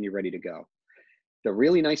days, and then you're ready to go. The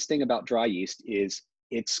really nice thing about dry yeast is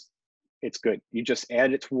it's good. You just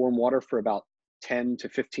add it to warm water for about 10 to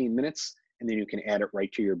 15 minutes, and then you can add it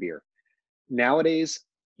right to your beer. Nowadays,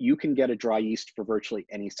 you can get a dry yeast for virtually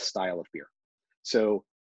any style of beer. So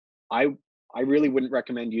I really wouldn't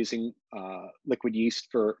recommend using liquid yeast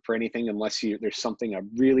for anything unless there's something, a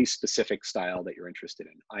really specific style that you're interested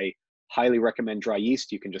in. I highly recommend dry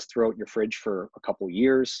yeast. You can just throw it in your fridge for a couple of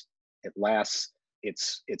years. It lasts,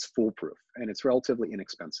 it's foolproof, and it's relatively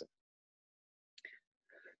inexpensive.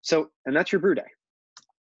 So, and that's your brew day.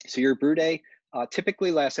 So your brew day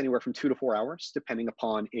typically lasts anywhere from 2 to 4 hours, depending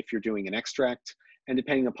upon if you're doing an extract and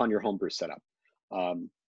depending upon your homebrew setup.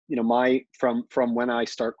 You know, from when I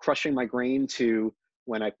start crushing my grain to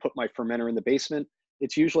when I put my fermenter in the basement,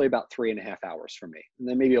 it's usually about 3.5 hours for me, and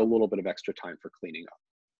then maybe a little bit of extra time for cleaning up.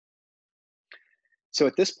 So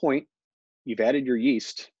at this point, you've added your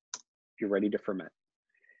yeast, you're ready to ferment.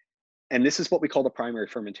 And this is what we call the primary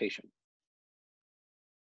fermentation.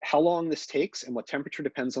 How long this takes and what temperature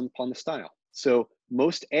depends upon the style. So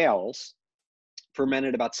most ales ferment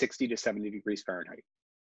at about 60 to 70 degrees Fahrenheit.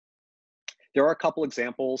 There are a couple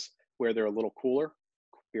examples where they're a little cooler.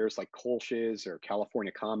 Beers like Kolsch's or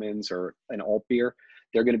California Commons or an alt beer,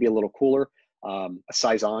 they're going to be a little cooler. A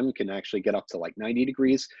Saison can actually get up to like 90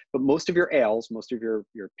 degrees, but most of your ales, most of your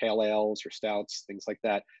pale ales, your stouts, things like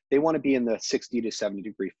that, they want to be in the 60 to 70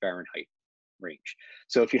 degree Fahrenheit range.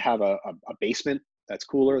 So if you have a basement that's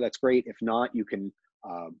cooler, that's great. If not, you can,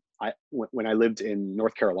 when I lived in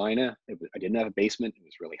North Carolina, I didn't have a basement. It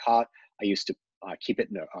was really hot. I used to keep it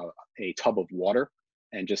in a tub of water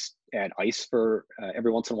and just add ice for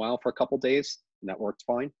every once in a while for a couple days, and that worked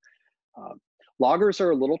fine. Lagers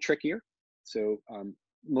are a little trickier. So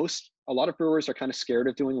a lot of brewers are kind of scared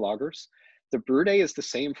of doing lagers. The brew day is the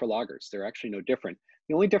same for lagers. They're actually no different.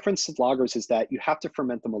 The only difference with lagers is that you have to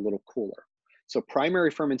ferment them a little cooler. So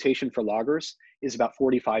primary fermentation for lagers is about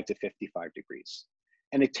 45 to 55 degrees,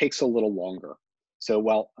 and it takes a little longer. So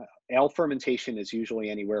while ale fermentation is usually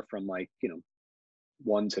anywhere from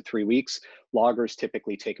 1 to 3 weeks, lagers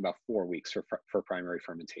typically take about 4 weeks for primary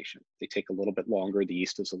fermentation. They take a little bit longer. The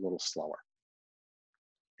yeast is a little slower.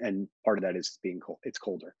 And part of that is it's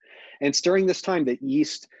colder. And it's during this time that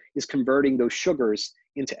yeast is converting those sugars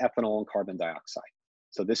into ethanol and carbon dioxide.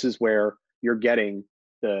 So this is where you're getting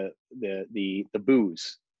the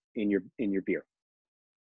booze in your beer.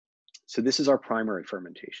 So this is our primary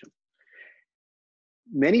fermentation.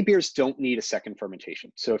 Many beers don't need a second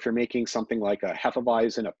fermentation. So if you're making something like a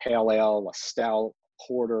Hefeweizen, a pale ale, a stout, a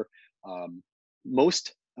porter,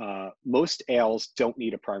 most ales don't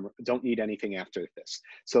need a primer, don't need anything after this.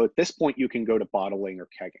 So at this point, you can go to bottling or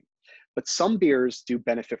kegging. But some beers do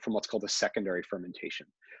benefit from what's called a secondary fermentation,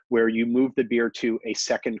 where you move the beer to a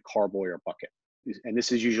second carboy or bucket. And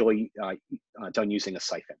this is usually done using a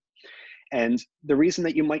siphon. And the reason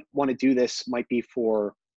that you might want to do this might be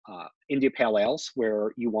for India Pale Ales,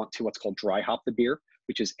 where you want to what's called dry hop the beer,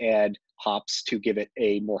 which is add hops to give it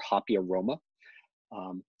a more hoppy aroma.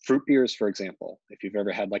 Fruit beers, for example, if you've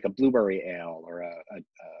ever had like a blueberry ale or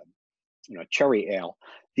a cherry ale,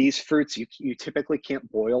 these fruits, you typically can't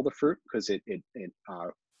boil the fruit because it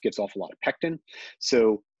gives off a lot of pectin.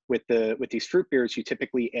 So with these fruit beers, you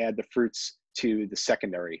typically add the fruits to the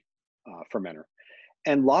secondary fermenter.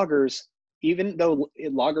 And lagers, even though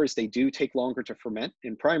lagers, they do take longer to ferment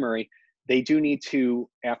in primary, they do need to,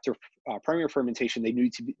 after primary fermentation, they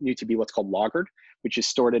need to be what's called lagered, which is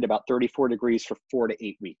stored at about 34 degrees for 4 to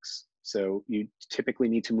 8 weeks. So you typically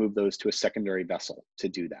need to move those to a secondary vessel to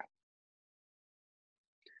do that.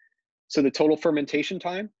 So the total fermentation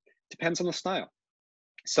time depends on the style.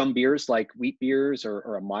 Some beers like wheat beers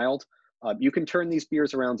or a mild, you can turn these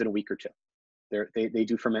beers around in a week or two. They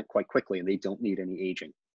do ferment quite quickly and they don't need any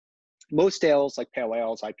aging. Most ales like pale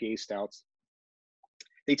ales, IPA stouts,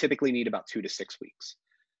 they typically need about 2 to 6 weeks.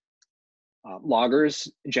 Lagers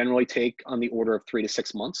generally take on the order of 3 to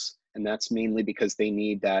 6 months, and that's mainly because they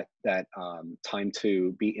need that time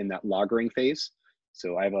to be in that lagering phase.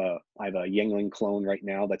 So I have a Yuengling clone right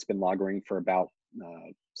now that's been lagering for about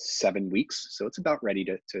 7 weeks, so it's about ready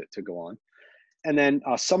to go on. And then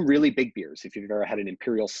some really big beers, if you've ever had an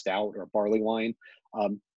imperial stout or a barley wine,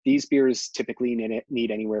 these beers typically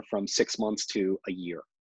need anywhere from 6 months to a year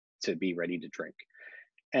to be ready to drink.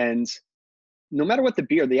 And no matter what the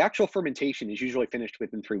beer, the actual fermentation is usually finished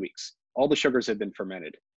within 3 weeks. All the sugars have been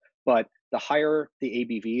fermented. But the higher the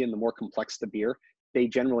ABV and the more complex the beer, they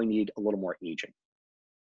generally need a little more aging.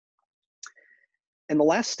 And the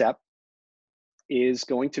last step is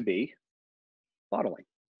going to be bottling.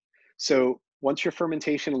 So once your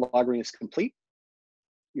fermentation and lagering is complete,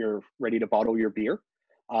 you're ready to bottle your beer.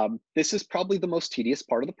 This is probably the most tedious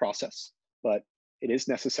part of the process, but it is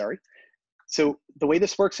necessary. So the way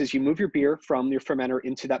this works is you move your beer from your fermenter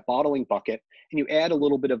into that bottling bucket and you add a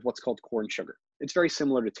little bit of what's called corn sugar. It's very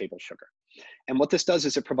similar to table sugar. And what this does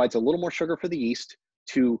is it provides a little more sugar for the yeast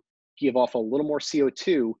to give off a little more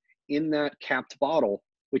CO2 in that capped bottle,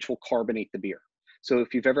 which will carbonate the beer. So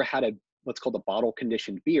if you've ever had what's called a bottle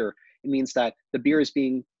conditioned beer, it means that the beer is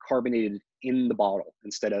being carbonated in the bottle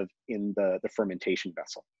instead of in the fermentation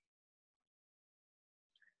vessel.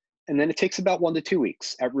 And then it takes about 1 to 2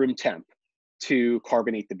 weeks at room temp to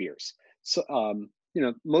carbonate the beers. So,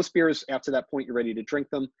 most beers after that point, you're ready to drink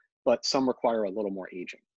them, but some require a little more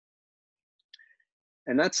aging.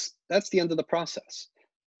 And that's the end of the process.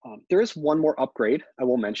 There is one more upgrade I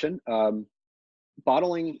will mention.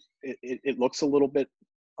 Bottling, it looks a little bit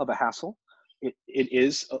of a hassle. It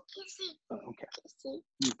is, okay,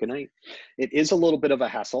 good night. It is a little bit of a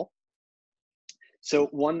hassle. So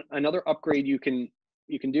another upgrade you can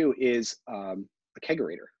do is a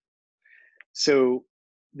kegerator. So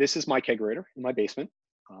this is my kegerator in my basement.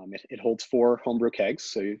 It holds 4 homebrew kegs.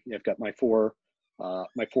 So I've got my four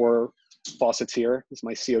faucets here. This is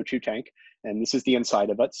my CO2 tank, and this is the inside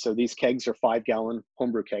of it. So these kegs are 5-gallon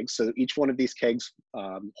homebrew kegs. So each one of these kegs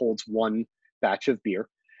holds 1 batch of beer.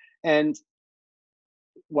 And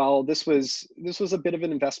while this was a bit of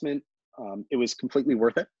an investment, it was completely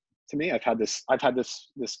worth it to me. I've had this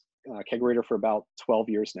kegerator for about 12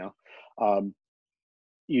 years now.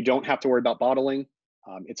 You don't have to worry about bottling.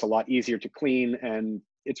 It's a lot easier to clean, and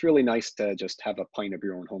it's really nice to just have a pint of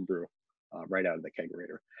your own homebrew right out of the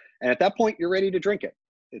kegerator. And at that point, you're ready to drink it.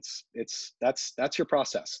 That's your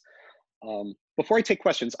process. Before I take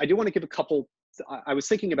questions, I do want to give a couple. I was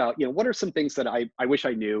thinking about, what are some things that I wish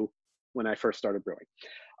I knew when I first started brewing.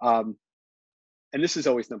 And this is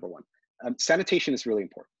always number one. Sanitation is really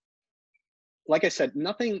important. Like I said,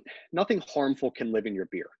 nothing harmful can live in your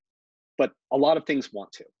beer, but a lot of things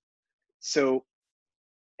want to. So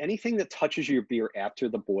anything that touches your beer after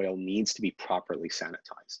the boil needs to be properly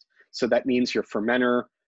sanitized. So that means your fermenter,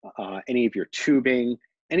 any of your tubing,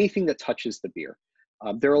 anything that touches the beer.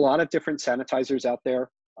 There are a lot of different sanitizers out there.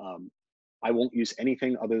 I won't use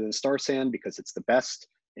anything other than Star San because it's the best.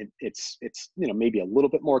 It's maybe a little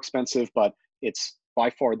bit more expensive, but it's by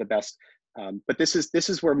far the best. But this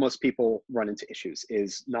is where most people run into issues,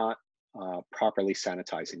 is not properly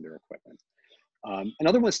sanitizing their equipment.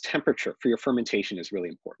 Another one is temperature for your fermentation is really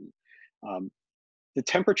important. the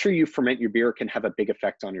temperature you ferment your beer can have a big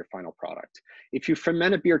effect on your final product. If you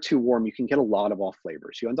ferment a beer too warm, you can get a lot of off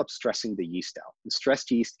flavors. You end up stressing the yeast out, and stressed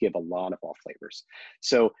yeast give a lot of off flavors.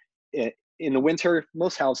 So in the winter,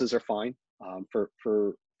 most houses are fine for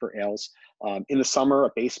ales. In the summer,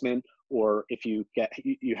 a basement, or if you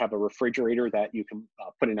have a refrigerator that you can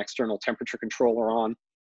put an external temperature controller on,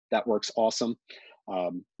 that works awesome.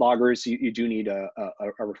 Lagers, you do need a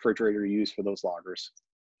refrigerator to use for those lagers.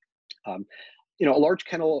 You know, a large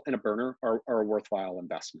kettle and a burner are a worthwhile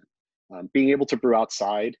investment. Being able to brew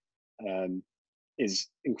outside is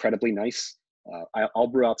incredibly nice. I'll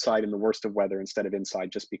brew outside in the worst of weather instead of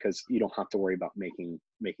inside, just because you don't have to worry about making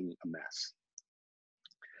a mess.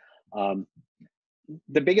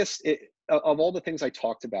 The biggest, of all the things I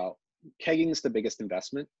talked about, kegging is the biggest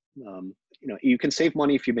investment. You know, you can save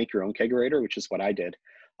money if you make your own kegerator, which is what I did.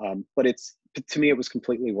 But to me, it was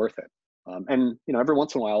completely worth it. And you know, every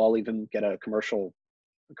once in a while, I'll even get a commercial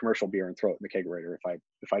beer and throw it in the kegerator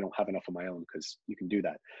if I don't have enough of my own, because you can do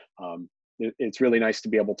that. It's really nice to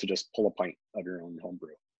be able to just pull a pint of your own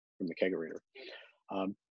homebrew from the kegerator.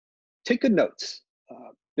 Take good notes.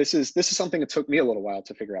 This is something that took me a little while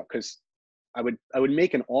to figure out, because I would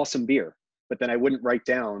make an awesome beer, but then I wouldn't write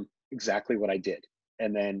down exactly what I did,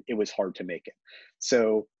 and then it was hard to make it.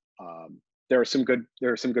 So there are some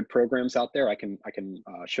good programs out there. I can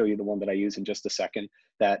show you the one that I use in just a second,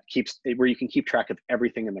 that where you can keep track of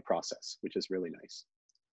everything in the process, which is really nice.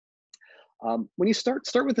 When you start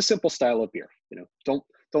with a simple style of beer. You know,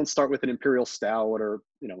 don't start with an imperial stout or,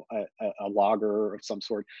 you know, a lager of some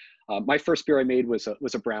sort. My first beer I made was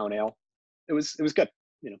a brown ale. It was good.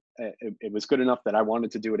 You know, it was good enough that I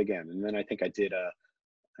wanted to do it again. And then I think I did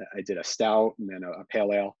a stout, and then a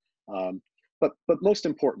pale ale. But most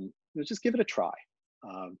important, you know, just give it a try.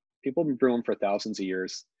 People have been brewing for thousands of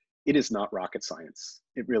years. It is not rocket science.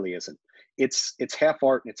 It really isn't. It's half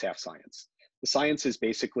art and it's half science. The science is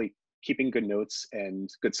basically keeping good notes and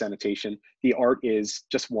good sanitation. The art is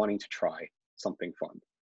just wanting to try something fun.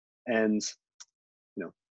 And you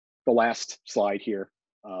know, the last slide here,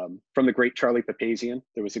 from the great Charlie Papazian,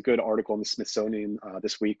 there was a good article in the Smithsonian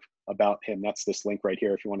this week about him. That's this link right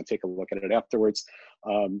here if you want to take a look at it afterwards.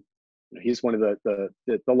 You know, he's one of the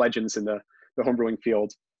legends in the homebrewing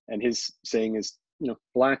field, and his saying is, you know,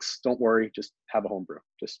 blacks, don't worry, just have a homebrew.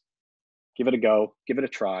 Just give it a go, give it a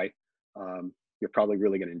try. You're probably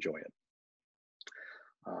really going to enjoy it.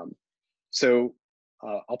 So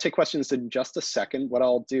I'll take questions in just a second. What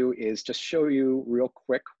I'll do is just show you real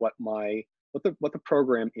quick what the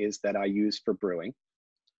program is that I use for brewing.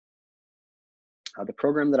 The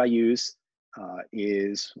program that I use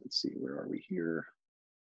is, let's see, where are we here?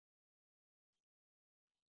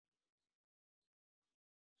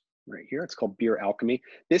 Right here, it's called Beer Alchemy.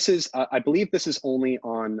 This is, I believe this is only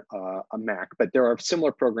on a Mac, but there are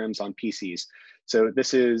similar programs on PCs. So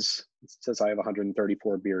this is, it says I have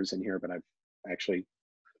 134 beers in here, but I've actually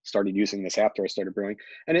started using this after I started brewing,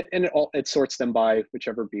 and it sorts them by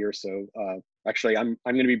whichever beer. So actually, I'm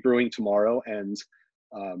going to be brewing tomorrow, and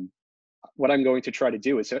what I'm going to try to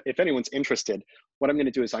do is, if anyone's interested, what I'm going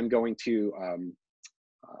to do is I'm going to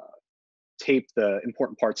tape the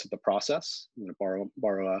important parts of the process. I'm going to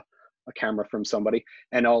borrow a camera from somebody,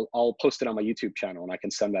 and I'll post it on my YouTube channel, and I can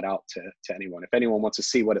send that out to anyone. If anyone wants to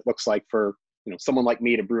see what it looks like for, you know, someone like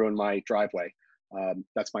me to brew in my driveway,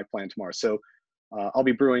 that's my plan tomorrow. So I'll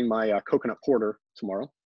be brewing my coconut porter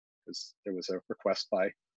tomorrow, because there was a request by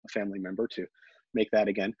a family member to make that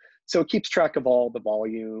again. So it keeps track of all the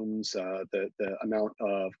volumes, the amount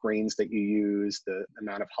of grains that you use, the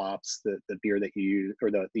amount of hops, the beer that you use, or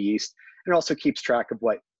the yeast. And it also keeps track of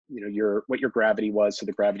what, you know, what your gravity was. So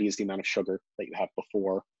the gravity is the amount of sugar that you have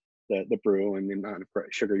before the brew, and the amount of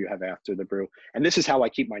sugar you have after the brew. And this is how I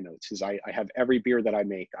keep my notes. Is I have every beer that I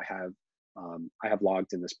make, I have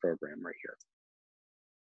logged in this program right here.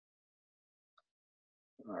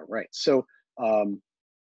 All right, so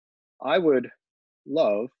I would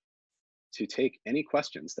love to take any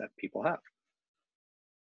questions that people have.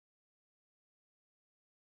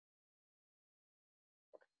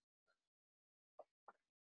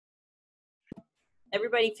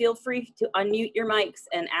 Everybody feel free to unmute your mics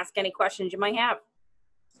and ask any questions you might have.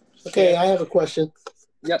 Okay, I have a question.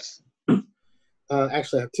 Yes.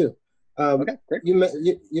 Actually, I have two. Okay, great.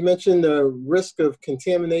 You mentioned the risk of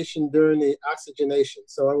contamination during the oxygenation.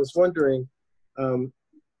 So I was wondering,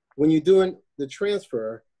 when you're doing the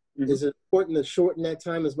transfer, is it important to shorten that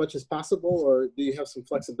time as much as possible, or do you have some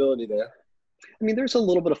flexibility there? I mean, there's a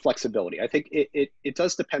little bit of flexibility. I think it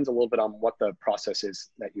does depend a little bit on what the process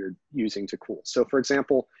is that you're using to cool. So for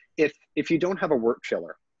example, if you don't have a wort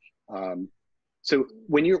chiller, So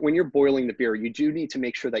when you're boiling the beer, you do need to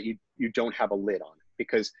make sure that you don't have a lid on it,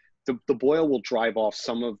 because the boil will drive off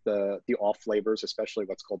some of the off flavors, especially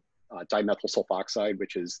what's called dimethyl sulfoxide,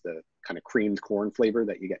 which is the kind of creamed corn flavor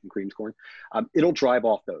that you get in creamed corn. It'll drive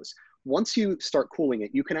off those. Once you start cooling it,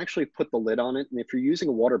 you can actually put the lid on it, and if you're using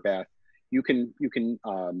a water bath, you can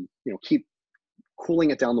keep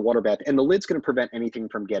cooling it down the water bath, and the lid's going to prevent anything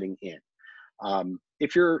from getting in.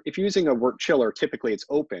 If you're using a wort chiller, typically it's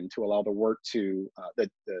open to allow the wort to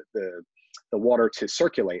the water to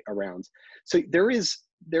circulate around. So there is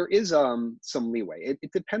some leeway.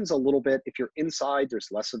 It depends a little bit. If you're inside, there's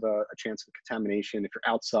less of a chance of contamination. If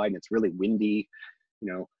you're outside and it's really windy,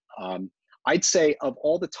 I'd say of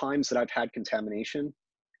all the times that I've had contamination,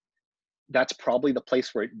 that's probably the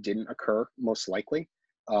place where it didn't occur most likely.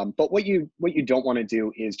 But what you don't want to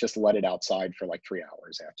do is just let it outside for like 3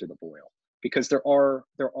 hours after the boil, because there are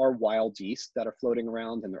wild yeast that are floating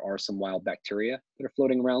around, and there are some wild bacteria that are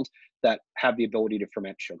floating around that have the ability to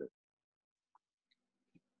ferment sugar.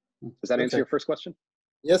 Does that answer your first question?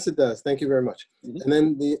 Yes, it does. Thank you very much. Mm-hmm. And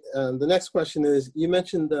then the next question is, you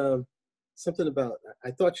mentioned something about, I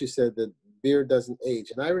thought you said that beer doesn't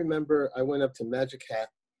age. And I remember I went up to Magic Hat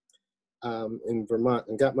in Vermont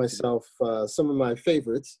and got myself some of my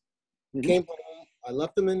favorites. Mm-hmm. Came home, I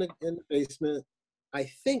left them in the basement, I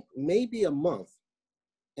think maybe a month.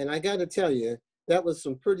 And I got to tell you, that was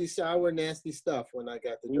some pretty sour, nasty stuff when I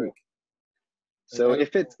got the drink. So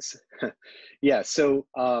if it's, yeah, so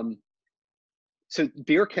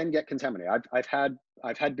beer can get contaminated. I've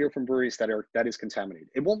had beer from breweries that is contaminated.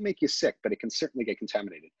 It won't make you sick, but it can certainly get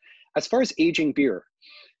contaminated. As far as aging beer,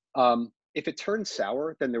 if it turns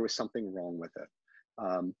sour, then there was something wrong with it.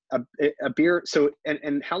 A beer, so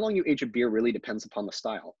and how long you age a beer really depends upon the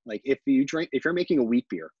style. Like if you're making a wheat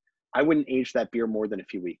beer, I wouldn't age that beer more than a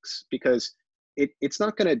few weeks, because it's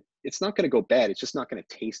not gonna go bad. It's just not gonna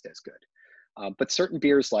taste as good. But certain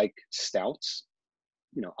beers like stouts,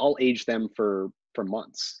 I'll age them for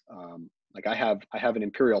months. Like I have an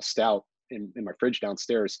imperial stout in my fridge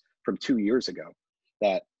downstairs from 2 years ago.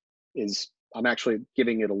 That is, I'm actually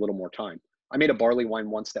giving it a little more time. I made a barley wine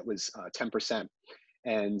once that was 10%,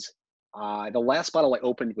 and the last bottle I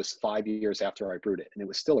opened was 5 years after I brewed it, and it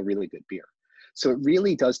was still a really good beer. So it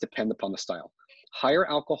really does depend upon the style. Higher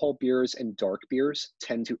alcohol beers and dark beers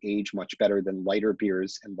tend to age much better than lighter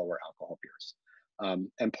beers and lower alcohol beers.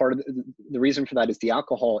 And part of the reason for that is the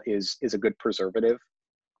alcohol is a good preservative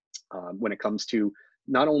when it comes to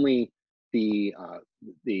not only the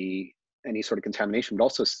any sort of contamination, but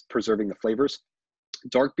also preserving the flavors.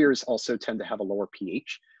 Dark beers also tend to have a lower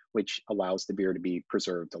pH, which allows the beer to be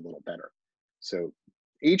preserved a little better. So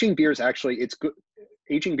aging beers, actually, it's good.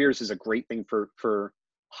 Aging beers is a great thing for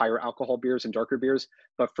higher alcohol beers and darker beers,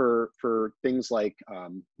 but for things like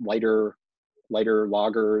lighter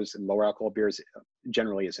lagers and lower alcohol beers,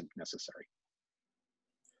 generally isn't necessary.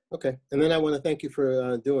 Okay, and then I want to thank you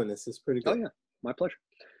for doing this. It's pretty good. Oh yeah, my pleasure.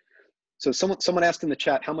 So someone asked in the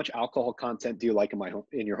chat, how much alcohol content do you like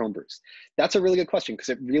in your home brews? That's a really good question, because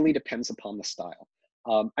it really depends upon the style.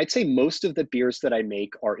 I'd say most of the beers that I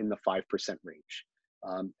make are in the 5% range,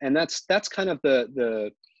 and that's kind of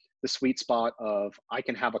the sweet spot of I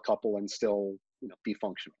can have a couple and still be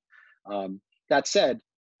functional. That said,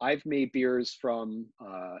 I've made beers from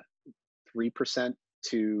 3%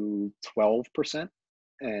 to 12%,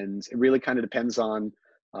 and it really kind of depends on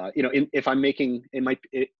if I'm making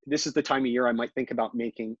this is the time of year I might think about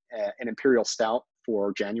making an imperial stout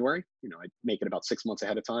for January. I make it about 6 months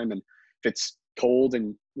ahead of time, and if it's cold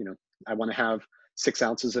and I want to have 6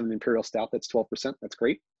 ounces of an imperial stout that's 12%, that's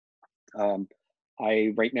great.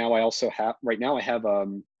 Right now I have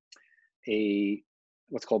a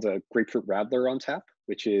what's called a grapefruit radler on tap,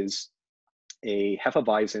 which is a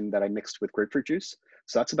Hefeweizen that I mixed with grapefruit juice.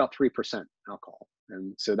 So that's about 3% alcohol.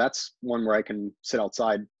 And so that's one where I can sit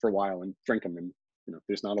outside for a while and drink them, and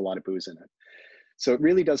there's not a lot of booze in it. So it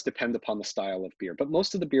really does depend upon the style of beer, but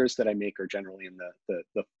most of the beers that I make are generally in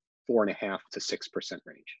the 4.5% to 6%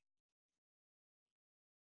 range.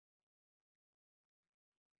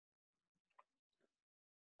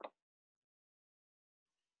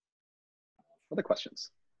 Other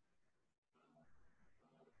questions?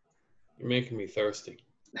 You're making me thirsty.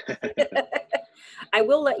 I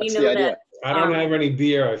will let you know that I don't have any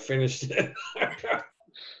beer. I finished it.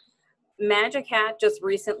 Magic Hat just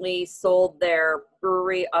recently sold their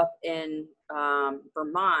brewery up in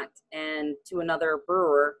Vermont and to another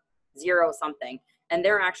brewer, Zero something, and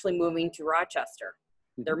they're actually moving to Rochester.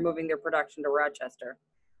 Mm-hmm. They're moving their production to Rochester,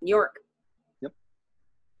 New York. Yep.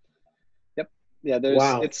 Yeah,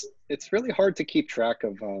 wow. It's really hard to keep track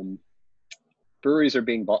of breweries are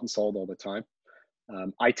being bought and sold all the time.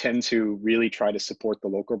 I tend to really try to support the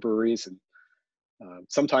local breweries, and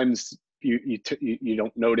sometimes you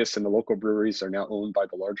don't notice, and the local breweries are now owned by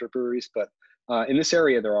the larger breweries. But in this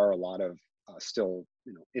area, there are a lot of still,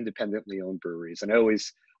 independently owned breweries. And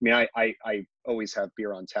I always have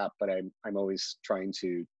beer on tap, but I'm always trying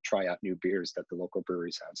to try out new beers that the local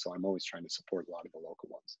breweries have. So I'm always trying to support a lot of the local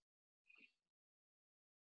ones.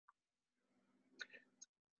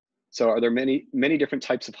 So are there many different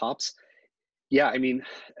types of hops? Yeah, I mean,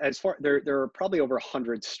 as far there are probably over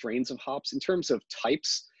 100 strains of hops. In terms of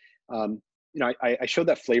types, I showed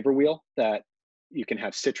that flavor wheel that you can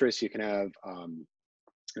have citrus, you can have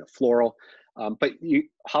floral, but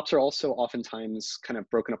hops are also oftentimes kind of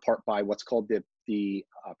broken apart by what's called the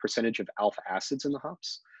percentage of alpha acids in the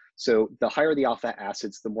hops. So the higher the alpha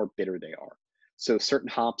acids, the more bitter they are. So certain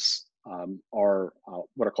hops are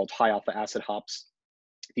what are called high alpha acid hops.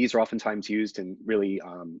 These are oftentimes used in really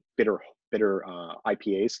bitter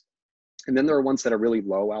IPAs. And then there are ones that are really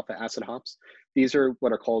low alpha acid hops. These are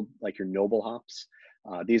what are called like your noble hops.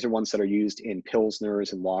 These are ones that are used in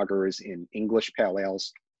pilsners and lagers, in English pale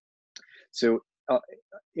ales. So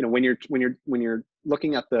when you're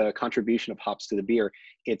looking at the contribution of hops to the beer,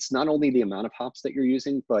 it's not only the amount of hops that you're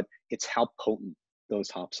using, but it's how potent those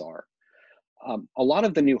hops are. A lot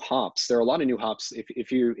of the new hops, there are a lot of new hops.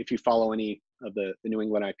 If you follow any of the New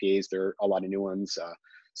England IPAs, there are a lot of new ones.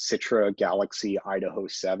 Citra, Galaxy, Idaho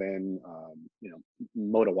 7,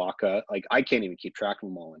 Motowaka. Like, I can't even keep track of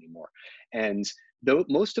them all anymore. And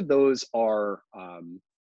most of those are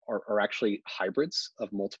actually hybrids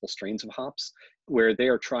of multiple strains of hops, where they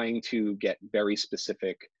are trying to get very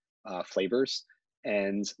specific flavors.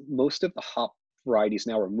 And most of the hop varieties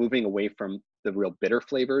now are moving away from the real bitter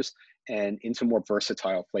flavors and into more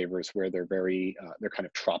versatile flavors, where they're they're kind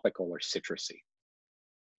of tropical or citrusy.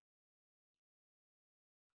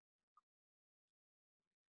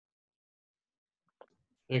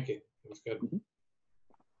 Thank you. That was good. Mm-hmm.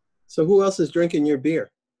 So who else is drinking your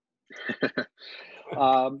beer?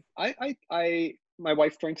 My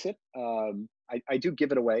wife drinks it. I do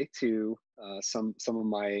give it away to some of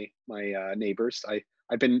my neighbors. I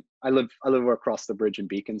live across the bridge in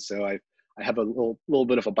Beacon, so I have a little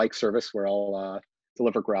bit of a bike service where I'll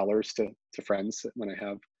deliver growlers to friends when I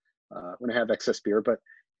have excess beer, but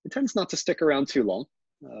it tends not to stick around too long.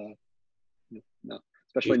 No,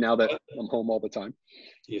 especially now that I'm home all the time.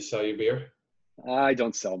 Do you sell your beer? I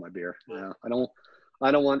don't sell my beer. No, I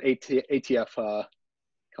don't want ATF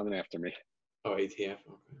coming after me. Oh, ATF.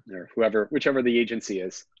 Okay. Or whichever the agency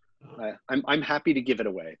is. I'm happy to give it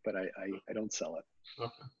away, but I don't sell it.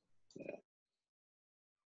 Okay.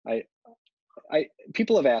 Yeah.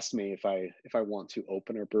 People have asked me if I want to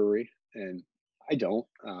open a brewery, and I don't.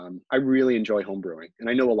 I really enjoy home brewing, and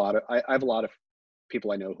I know I have a lot of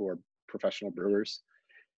people I know who are professional brewers.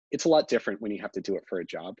 It's a lot different when you have to do it for a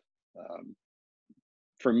job.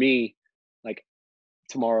 For me, like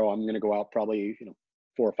tomorrow, I'm going to go out probably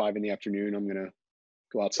 4 or 5 in the afternoon. I'm going to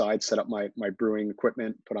go outside, set up my brewing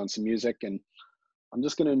equipment, put on some music, and I'm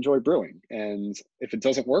just going to enjoy brewing. And if it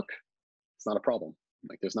doesn't work, it's not a problem.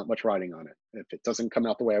 Like, there's not much riding on it. If it doesn't come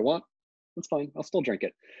out the way I want, that's fine. I'll still drink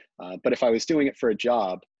it. But if I was doing it for a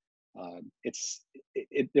job,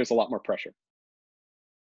 there's a lot more pressure.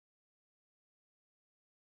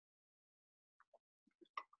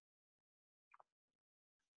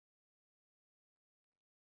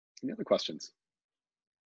 Any other questions?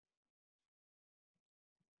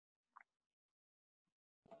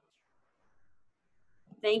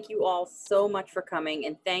 Thank you all so much for coming,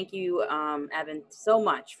 and thank you, Evan, so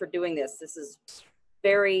much for doing this. This is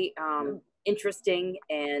very interesting,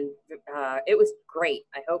 and it was great.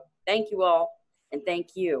 Thank you all, and thank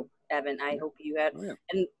you, Evan. I hope you had,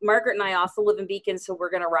 and Margaret and I also live in Beacon, so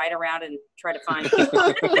we're going to ride around and try to find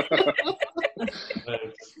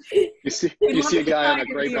you see a guy on a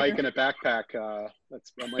gray bike and a backpack.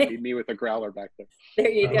 That might be me with a growler back there.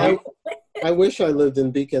 There you go. I wish I lived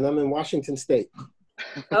in Beacon. I'm in Washington State.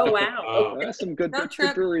 Oh, wow. Okay. There's some good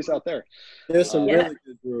breweries out there. There's some really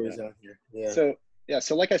good breweries out here. Yeah.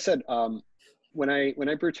 So like I said, when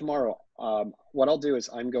I brew tomorrow, what I'll do is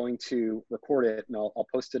I'm going to record it, and I'll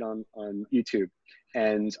post it on YouTube,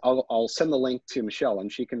 and I'll send the link to Michelle,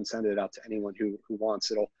 and she can send it out to anyone who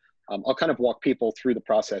wants. I'll kind of walk people through the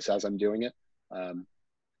process as I'm doing it.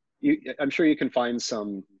 I'm sure you can find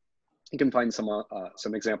some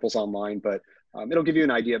examples online, but it'll give you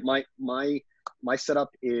an idea. My setup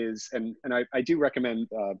is, and I do recommend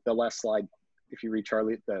the last slide. If you read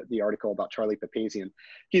the article about Charlie Papazian,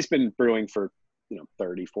 he's been brewing for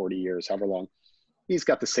 30, 40 years, however long. He's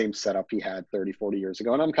got the same setup he had 30, 40 years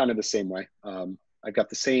ago, and I'm kind of the same way. I've got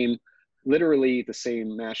the same literally the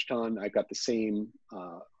same mash tun. I've got the same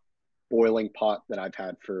boiling pot that I've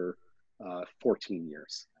had for 14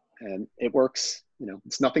 years, and it works. You know,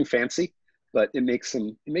 it's nothing fancy, but it makes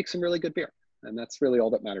some really good beer, and that's really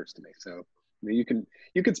all that matters to me. So you know,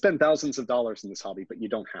 you can spend thousands of dollars in this hobby, but you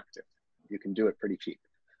don't have to. You can do it pretty cheap.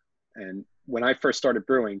 And when I first started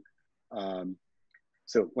brewing, it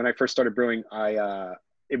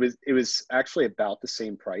was actually about the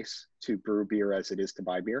same price to brew beer as it is to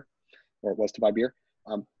buy beer, or it was to buy beer.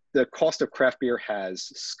 The cost of craft beer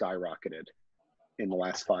has skyrocketed in the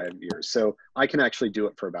last 5 years. So I can actually do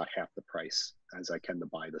it for about half the price as I can to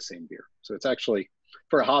buy the same beer. So it's actually,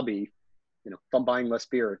 for a hobby, you know, if I'm buying less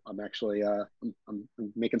beer, I'm actually, I'm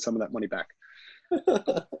making some of that money back.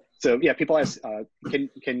 So yeah, people ask,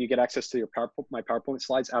 can you get access to your my PowerPoint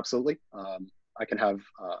slides? Absolutely. I can have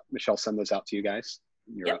Michelle send those out to you guys.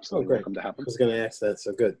 You're absolutely welcome to have them. I was going to ask that,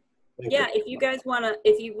 so good. Thank you. If you guys want to,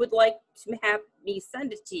 if you would like to have me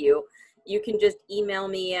send it to you, you can just email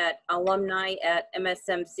me at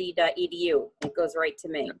alumni@msmc.edu. It goes right to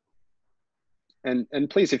me. And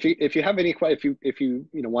please, if you have any questions, if you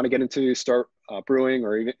want to get into start brewing,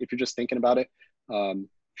 or even if you're just thinking about it,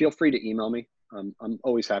 feel free to email me. I'm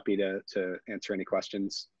always happy to answer any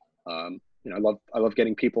questions. You know, I love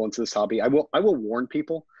getting people into this hobby. I will warn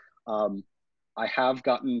people. I have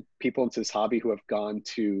gotten people into this hobby who have gone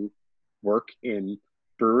to work in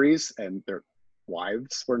breweries, and their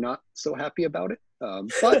wives were not so happy about it.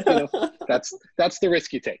 But you know, that's the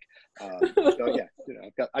risk you take. So yeah, you know,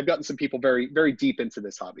 I've gotten some people very, very deep into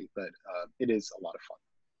this hobby, but it is a lot of fun.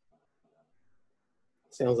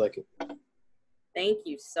 Sounds like it. Thank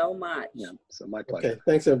you so much. Yeah, so my pleasure. Okay,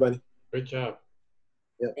 thanks everybody. Great job.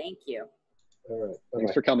 Thank you. All right.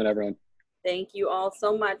 Thanks for coming, everyone. Thank you all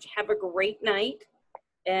so much. Have a great night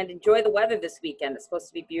and enjoy the weather this weekend. It's supposed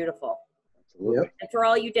to be beautiful. Absolutely. Yep. And for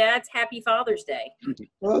all you dads, happy Father's Day.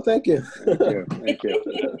 Oh, thank you. Thank you.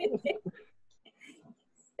 Thank you.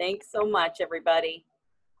 Thanks so much, everybody.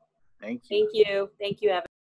 Thank you. Thank you, Evan.